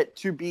asset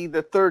to be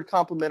the third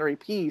complementary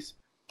piece,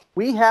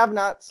 we have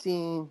not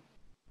seen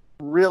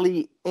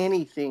really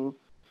anything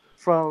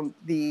from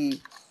the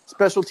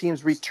special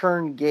teams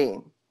return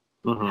game.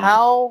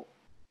 Mm-hmm.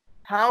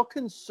 How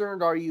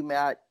concerned are you,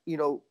 Matt,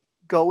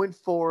 going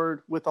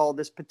forward with all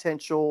this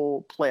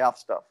potential playoff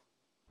stuff?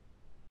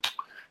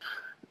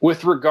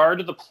 With regard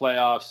to the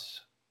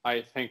playoffs,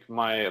 I think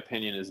my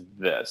opinion is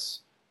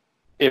this.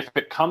 If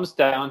it comes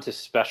down to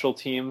special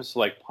teams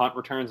like punt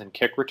returns and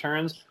kick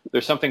returns,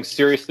 there's something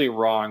seriously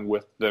wrong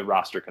with the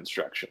roster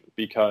construction.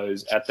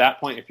 Because at that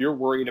point, if you're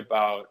worried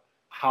about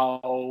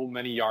how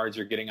many yards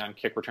you're getting on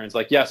kick returns,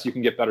 yes, you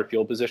can get better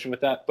field position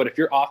with that. But if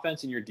your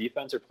offense and your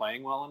defense are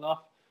playing well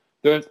enough,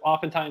 there's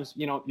oftentimes,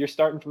 you're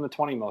starting from the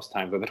 20 most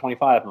times or the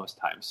 25 most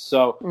times.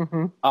 So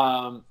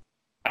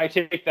I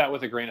take that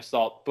with a grain of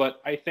salt. But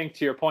I think,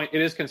 to your point,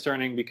 it is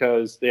concerning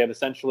because they have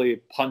essentially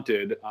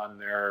punted on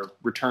their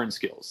return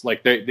skills.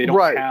 They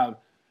don't have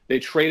 – they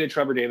traded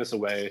Trevor Davis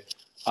away.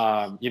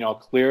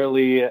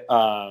 Clearly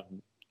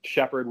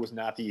Shepard was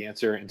not the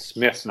answer and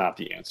Smith's not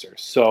the answer.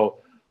 So,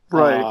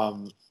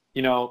 and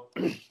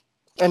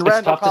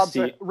Randall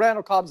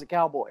Cobb's a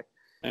Cowboy.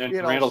 And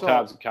Randall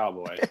Cobb's a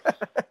Cowboy.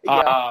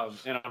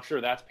 And I'm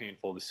sure that's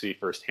painful to see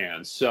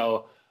firsthand.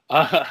 So,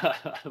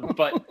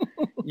 but,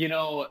 you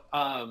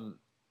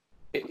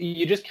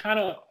just kind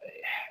of,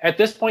 at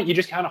this point, you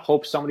just kind of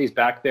hope somebody's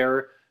back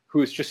there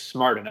who's just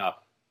smart enough.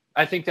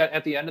 I think that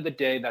at the end of the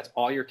day, that's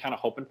all you're kind of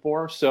hoping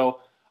for.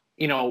 So,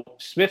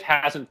 Smith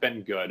hasn't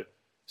been good.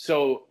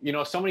 So,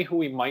 somebody who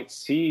we might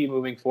see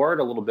moving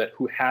forward a little bit,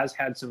 who has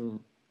had some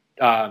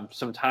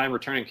time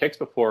returning kicks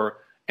before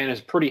and is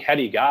a pretty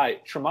heady guy,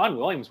 Tramon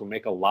Williams would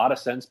make a lot of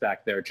sense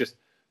back there. Just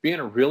being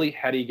a really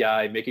heady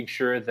guy, making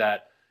sure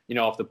that,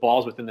 if the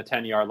ball's within the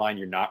 10-yard line,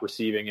 you're not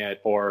receiving it,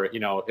 or,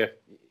 if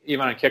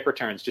even on kick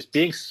returns, just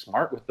being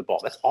smart with the ball.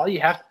 That's all you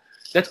have.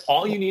 That's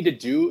all you need to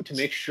do to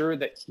make sure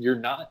that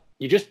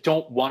you just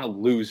don't want to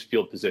lose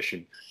field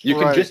position. You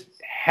can just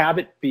have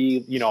it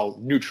be,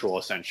 neutral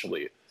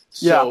essentially.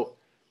 So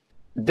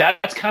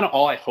that's kind of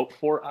all I hope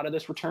for out of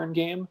this return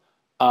game.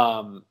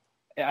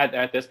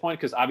 At this point,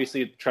 because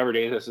obviously Trevor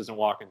Davis isn't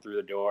walking through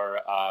the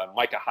door.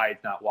 Micah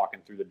Hyde's not walking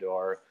through the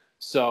door.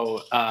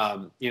 So,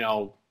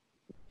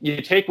 you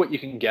take what you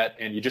can get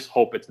and you just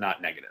hope it's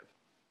not negative.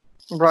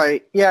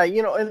 Right. Yeah.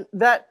 And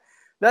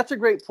that's a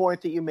great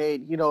point that you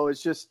made.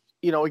 It's just,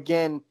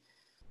 again,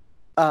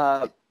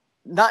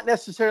 not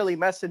necessarily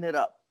messing it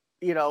up.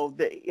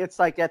 It's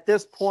like at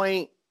this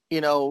point,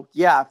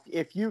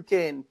 if you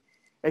can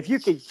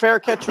fair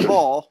catch a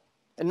ball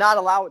and not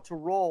allow it to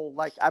roll,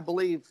 like I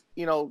believe,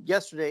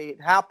 yesterday it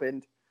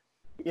happened,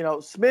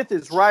 Smith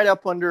is right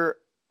up under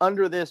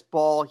this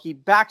ball. He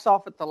backs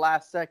off at the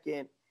last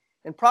second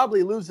and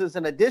probably loses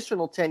an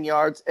additional 10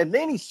 yards, and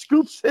then he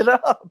scoops it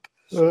up.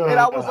 And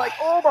I was like,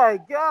 oh my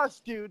gosh,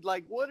 dude,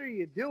 what are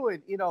you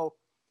doing?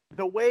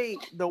 The way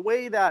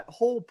that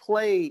whole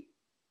play,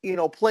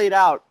 played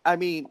out, I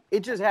mean,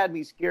 it just had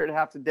me scared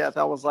half to death.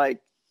 I was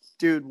like,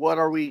 dude, what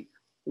are we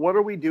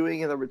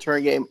doing in the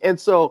return game? And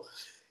so,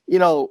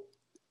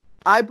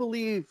 I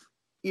believe,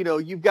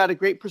 you've got a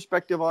great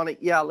perspective on it.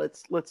 Yeah,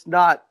 let's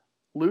not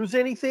lose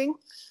anything.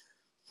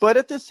 But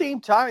at the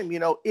same time,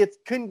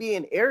 it can be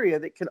an area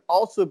that can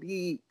also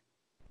be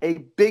a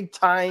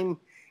big-time,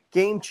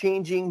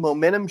 game-changing,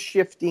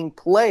 momentum-shifting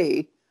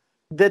play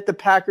that the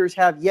Packers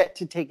have yet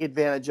to take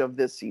advantage of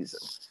this season.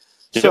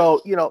 Yep.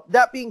 So,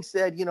 that being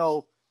said,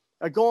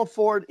 going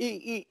forward,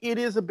 it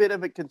is a bit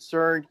of a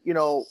concern.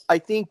 I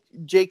think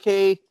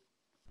J.K.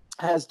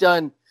 has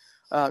done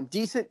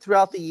decent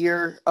throughout the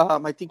year.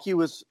 I think he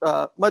was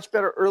much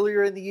better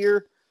earlier in the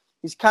year.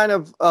 He's kind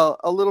of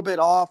a little bit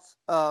off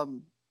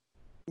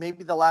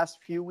maybe the last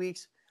few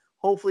weeks.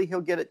 Hopefully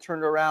he'll get it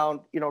turned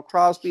around.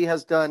 Crosby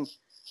has done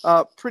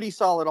pretty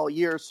solid all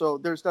year, so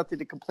there's nothing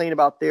to complain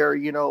about there,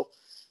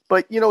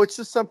 But, it's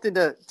just something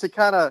to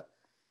kind of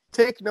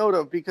take note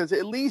of, because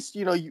at least,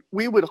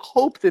 we would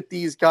hope that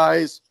these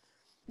guys,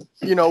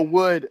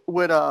 would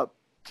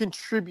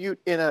contribute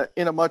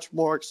in a much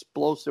more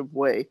explosive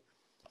way,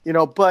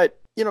 But,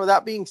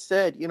 that being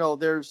said,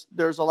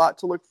 there's a lot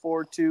to look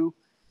forward to,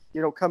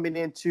 coming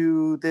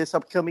into this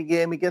upcoming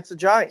game against the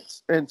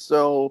Giants. And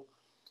so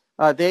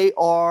they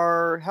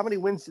are, how many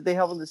wins did they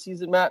have on the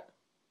season, Matt?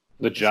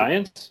 The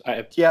Giants?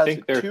 I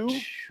think they're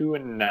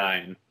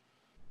 2-9.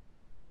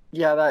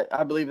 Yeah,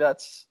 I believe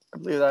that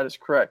is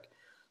correct.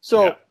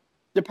 So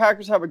the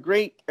Packers have a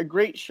great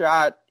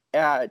shot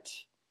at,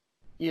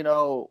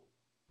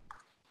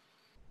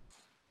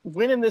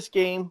 winning this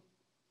game.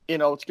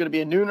 It's going to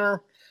be a nooner,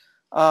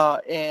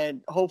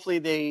 and hopefully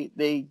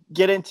they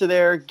get into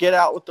there, get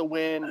out with the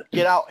win,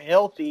 get out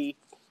healthy.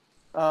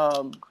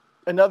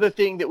 Another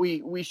thing that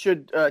we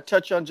should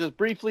touch on just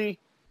briefly,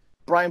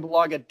 Brian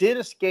Bulaga did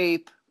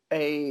escape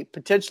a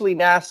potentially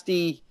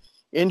nasty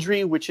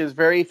injury, which is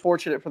very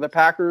fortunate for the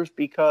Packers,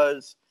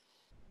 because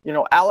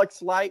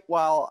Alex Light,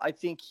 while I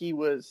think he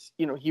was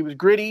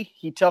gritty,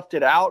 he toughed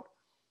it out.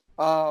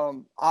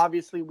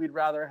 Obviously we'd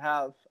rather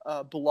have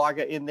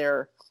Bulaga in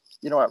there,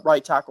 at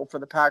right tackle for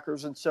the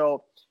Packers. And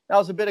so that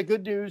was a bit of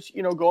good news,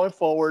 going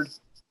forward,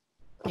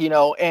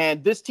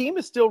 and this team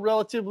is still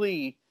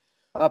relatively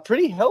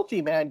pretty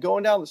healthy, man,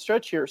 going down the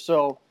stretch here.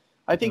 So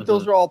I think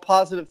those are all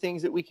positive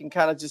things that we can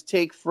kind of just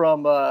take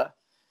from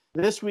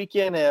this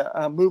weekend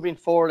moving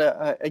forward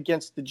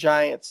against the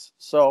Giants.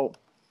 So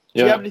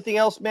do you have anything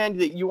else, man,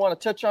 that you want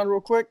to touch on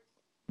real quick?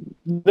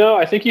 No,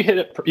 I think you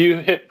hit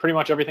pretty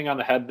much everything on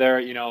the head there.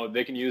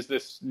 They can use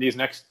this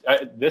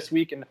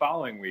week and the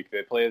following week.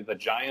 They play the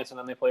Giants and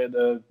then they play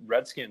the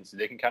Redskins.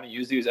 They can kind of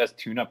use these as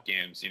tune-up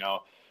games.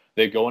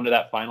 They go into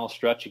that final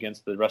stretch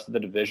against the rest of the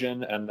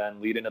division and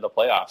then lead into the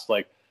playoffs.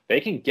 Like, they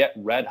can get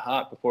red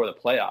hot before the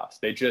playoffs.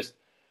 They just,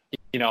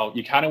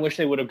 you kind of wish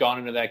they would have gone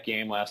into that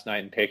game last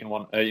night and taken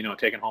home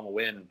a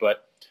win.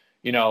 But,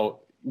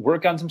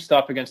 work on some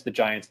stuff against the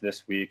Giants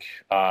this week,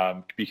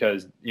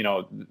 because,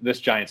 this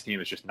Giants team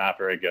is just not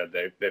very good.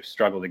 They've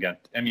struggled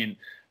against,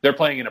 they're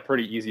playing in a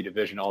pretty easy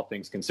division, all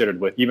things considered,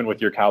 even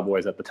with your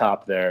Cowboys at the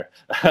top there.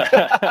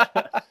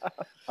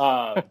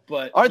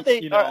 But aren't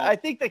they? I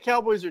think the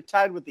Cowboys are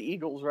tied with the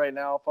Eagles right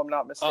now, if I'm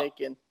not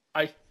mistaken.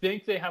 I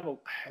think they have I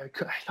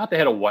thought they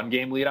had a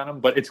 1-game lead on them,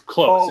 but it's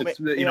close.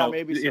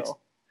 Maybe so.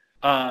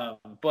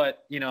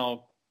 But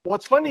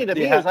what's funny to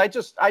me is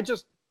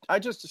I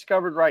just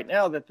discovered right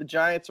now that the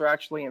Giants are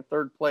actually in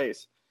third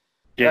place.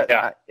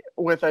 Yeah.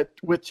 With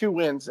 2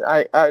 wins.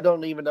 I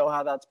don't even know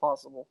how that's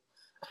possible.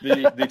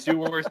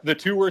 The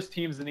two worst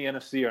teams in the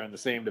NFC are in the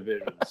same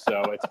division,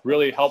 so it's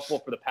really helpful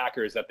for the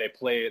Packers that they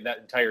play that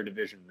entire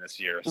division this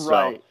year.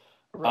 So,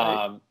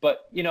 right.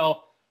 But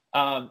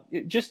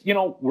just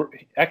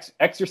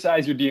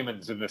exercise your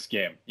demons in this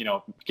game.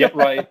 Get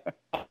right.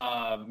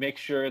 Make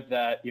sure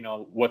that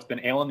what's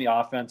been ailing the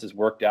offense is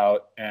worked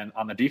out, and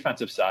on the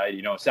defensive side,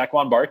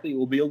 Saquon Barkley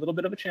will be a little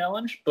bit of a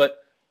challenge,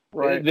 but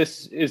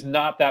this is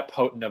not that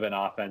potent of an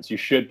offense. You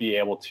should be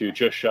able to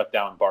just shut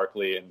down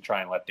Barkley and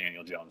try and let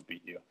Daniel Jones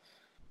beat you.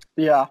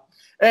 Yeah,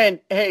 and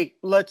hey,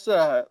 let's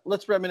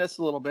reminisce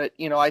a little bit.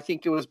 I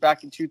think it was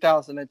back in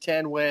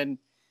 2010 when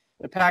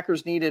the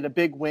Packers needed a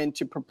big win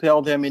to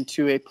propel them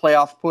into a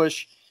playoff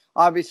push.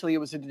 Obviously, it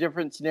was a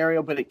different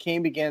scenario, but it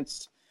came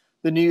against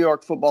the New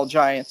York Football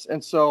Giants.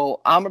 And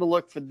so I'm going to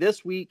look for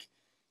this week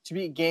to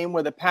be a game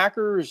where the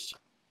Packers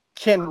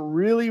can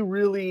really,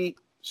 really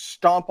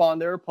stomp on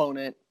their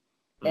opponent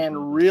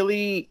and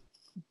really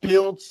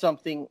build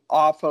something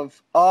off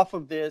of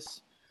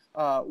this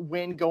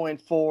win going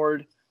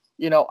forward.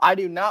 I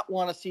do not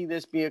want to see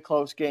this be a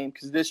close game,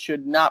 because this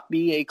should not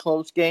be a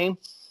close game.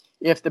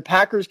 If the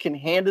Packers can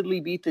handily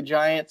beat the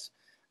Giants,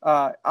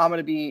 I'm going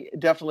to be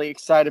definitely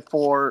excited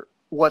for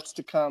what's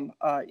to come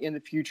in the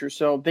future.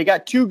 So they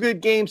got 2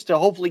 good games to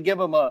hopefully give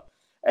them a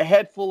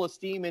head full of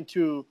steam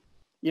into,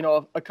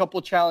 a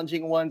couple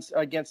challenging ones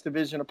against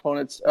division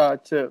opponents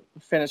to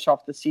finish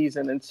off the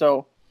season. And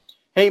so,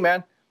 hey,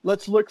 man,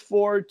 let's look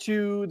forward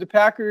to the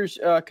Packers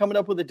coming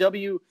up with a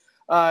W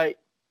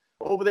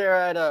over there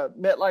at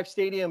MetLife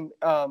Stadium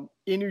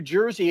in New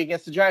Jersey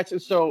against the Giants.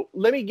 And so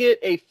let me get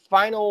a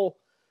final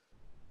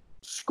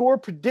score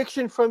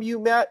prediction from you,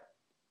 Matt.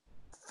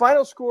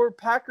 Final score,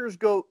 Packers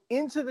go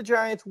into the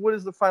Giants. What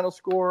is the final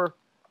score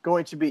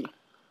going to be?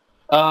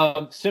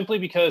 Simply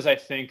because I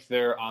think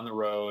they're on the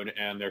road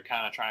and they're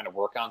kind of trying to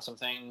work on some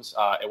things.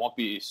 It won't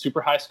be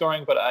super high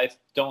scoring, but I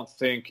don't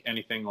think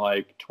anything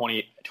like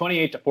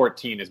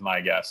 28-14 is my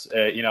guess.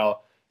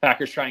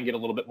 Packers try and get a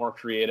little bit more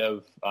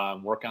creative,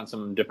 work on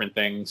some different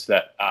things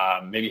that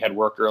maybe had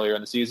worked earlier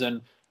in the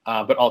season,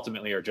 but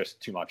ultimately are just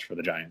too much for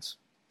the Giants.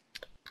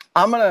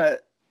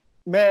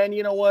 Man,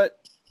 you know what?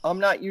 I'm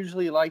not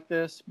usually like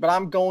this, but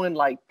I'm going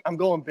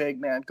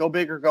big, man. Go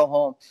big or go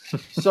home.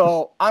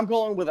 So I'm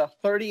going with a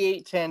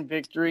 38-10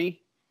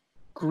 victory.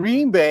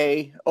 Green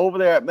Bay over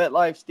there at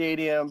MetLife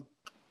Stadium,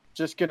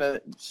 just going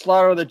to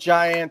slaughter the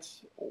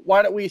Giants.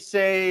 Why don't we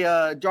say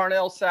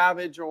Darnell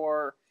Savage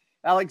or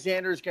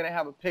Alexander is going to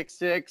have a pick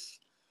six.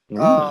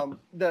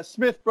 The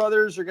Smith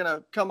brothers are going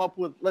to come up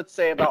with, let's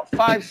say, about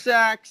 5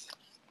 sacks.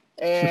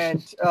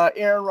 And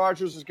Aaron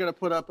Rodgers is going to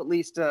put up at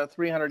least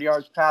 300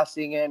 yards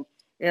passing, and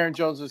Aaron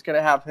Jones is going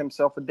to have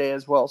himself a day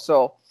as well.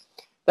 So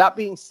that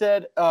being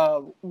said,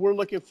 we're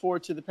looking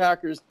forward to the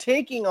Packers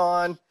taking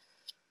on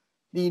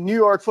the New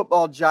York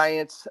Football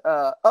Giants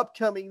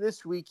upcoming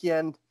this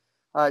weekend.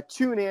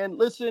 Tune in.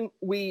 Listen,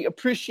 we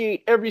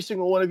appreciate every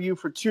single one of you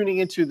for tuning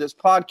into this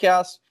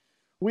podcast.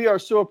 We are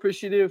so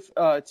appreciative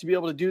to be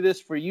able to do this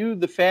for you,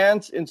 the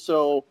fans. And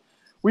so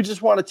we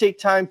just want to take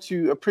time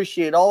to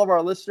appreciate all of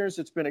our listeners.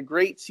 It's been a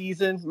great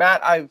season.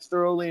 Matt, I've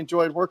thoroughly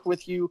enjoyed working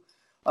with you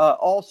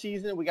all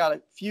season. We got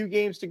a few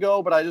games to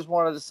go, but I just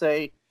wanted to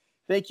say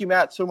thank you,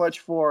 Matt, so much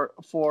for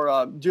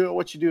doing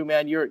what you do,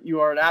 man.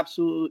 You are an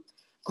absolute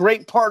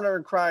great partner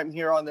in crime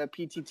here on the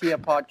PTTF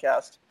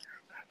podcast.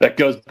 That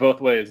goes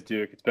both ways,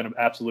 Duke. It's been an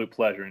absolute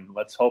pleasure, and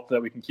let's hope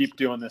that we can keep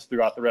doing this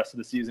throughout the rest of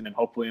the season and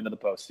hopefully into the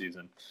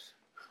postseason.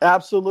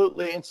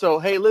 Absolutely. And so,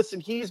 hey, listen,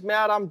 he's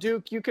Matt, I'm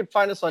Duke. You can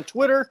find us on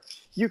Twitter.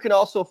 You can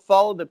also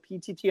follow the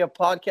PTTF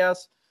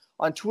podcast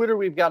on Twitter.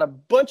 We've got a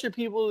bunch of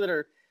people that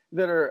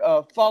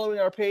are following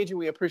our page, and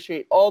we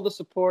appreciate all the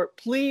support.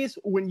 Please,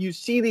 when you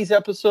see these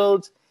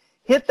episodes,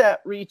 hit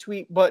that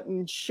retweet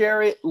button,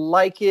 share it,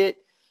 like it,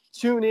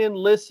 tune in,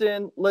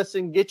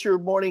 listen, get your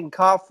morning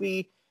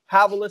coffee,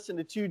 have a listen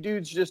to two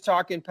dudes just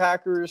talking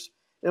Packers.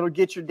 It'll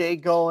get your day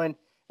going,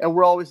 and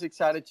we're always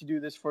excited to do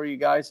this for you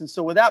guys. And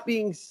so with that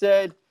being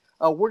said,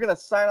 we're going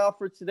to sign off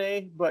for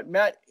today, but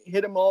Matt,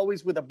 hit him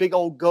always with a big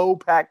old go,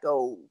 Pack,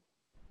 go.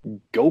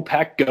 Go,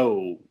 Pack,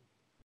 go.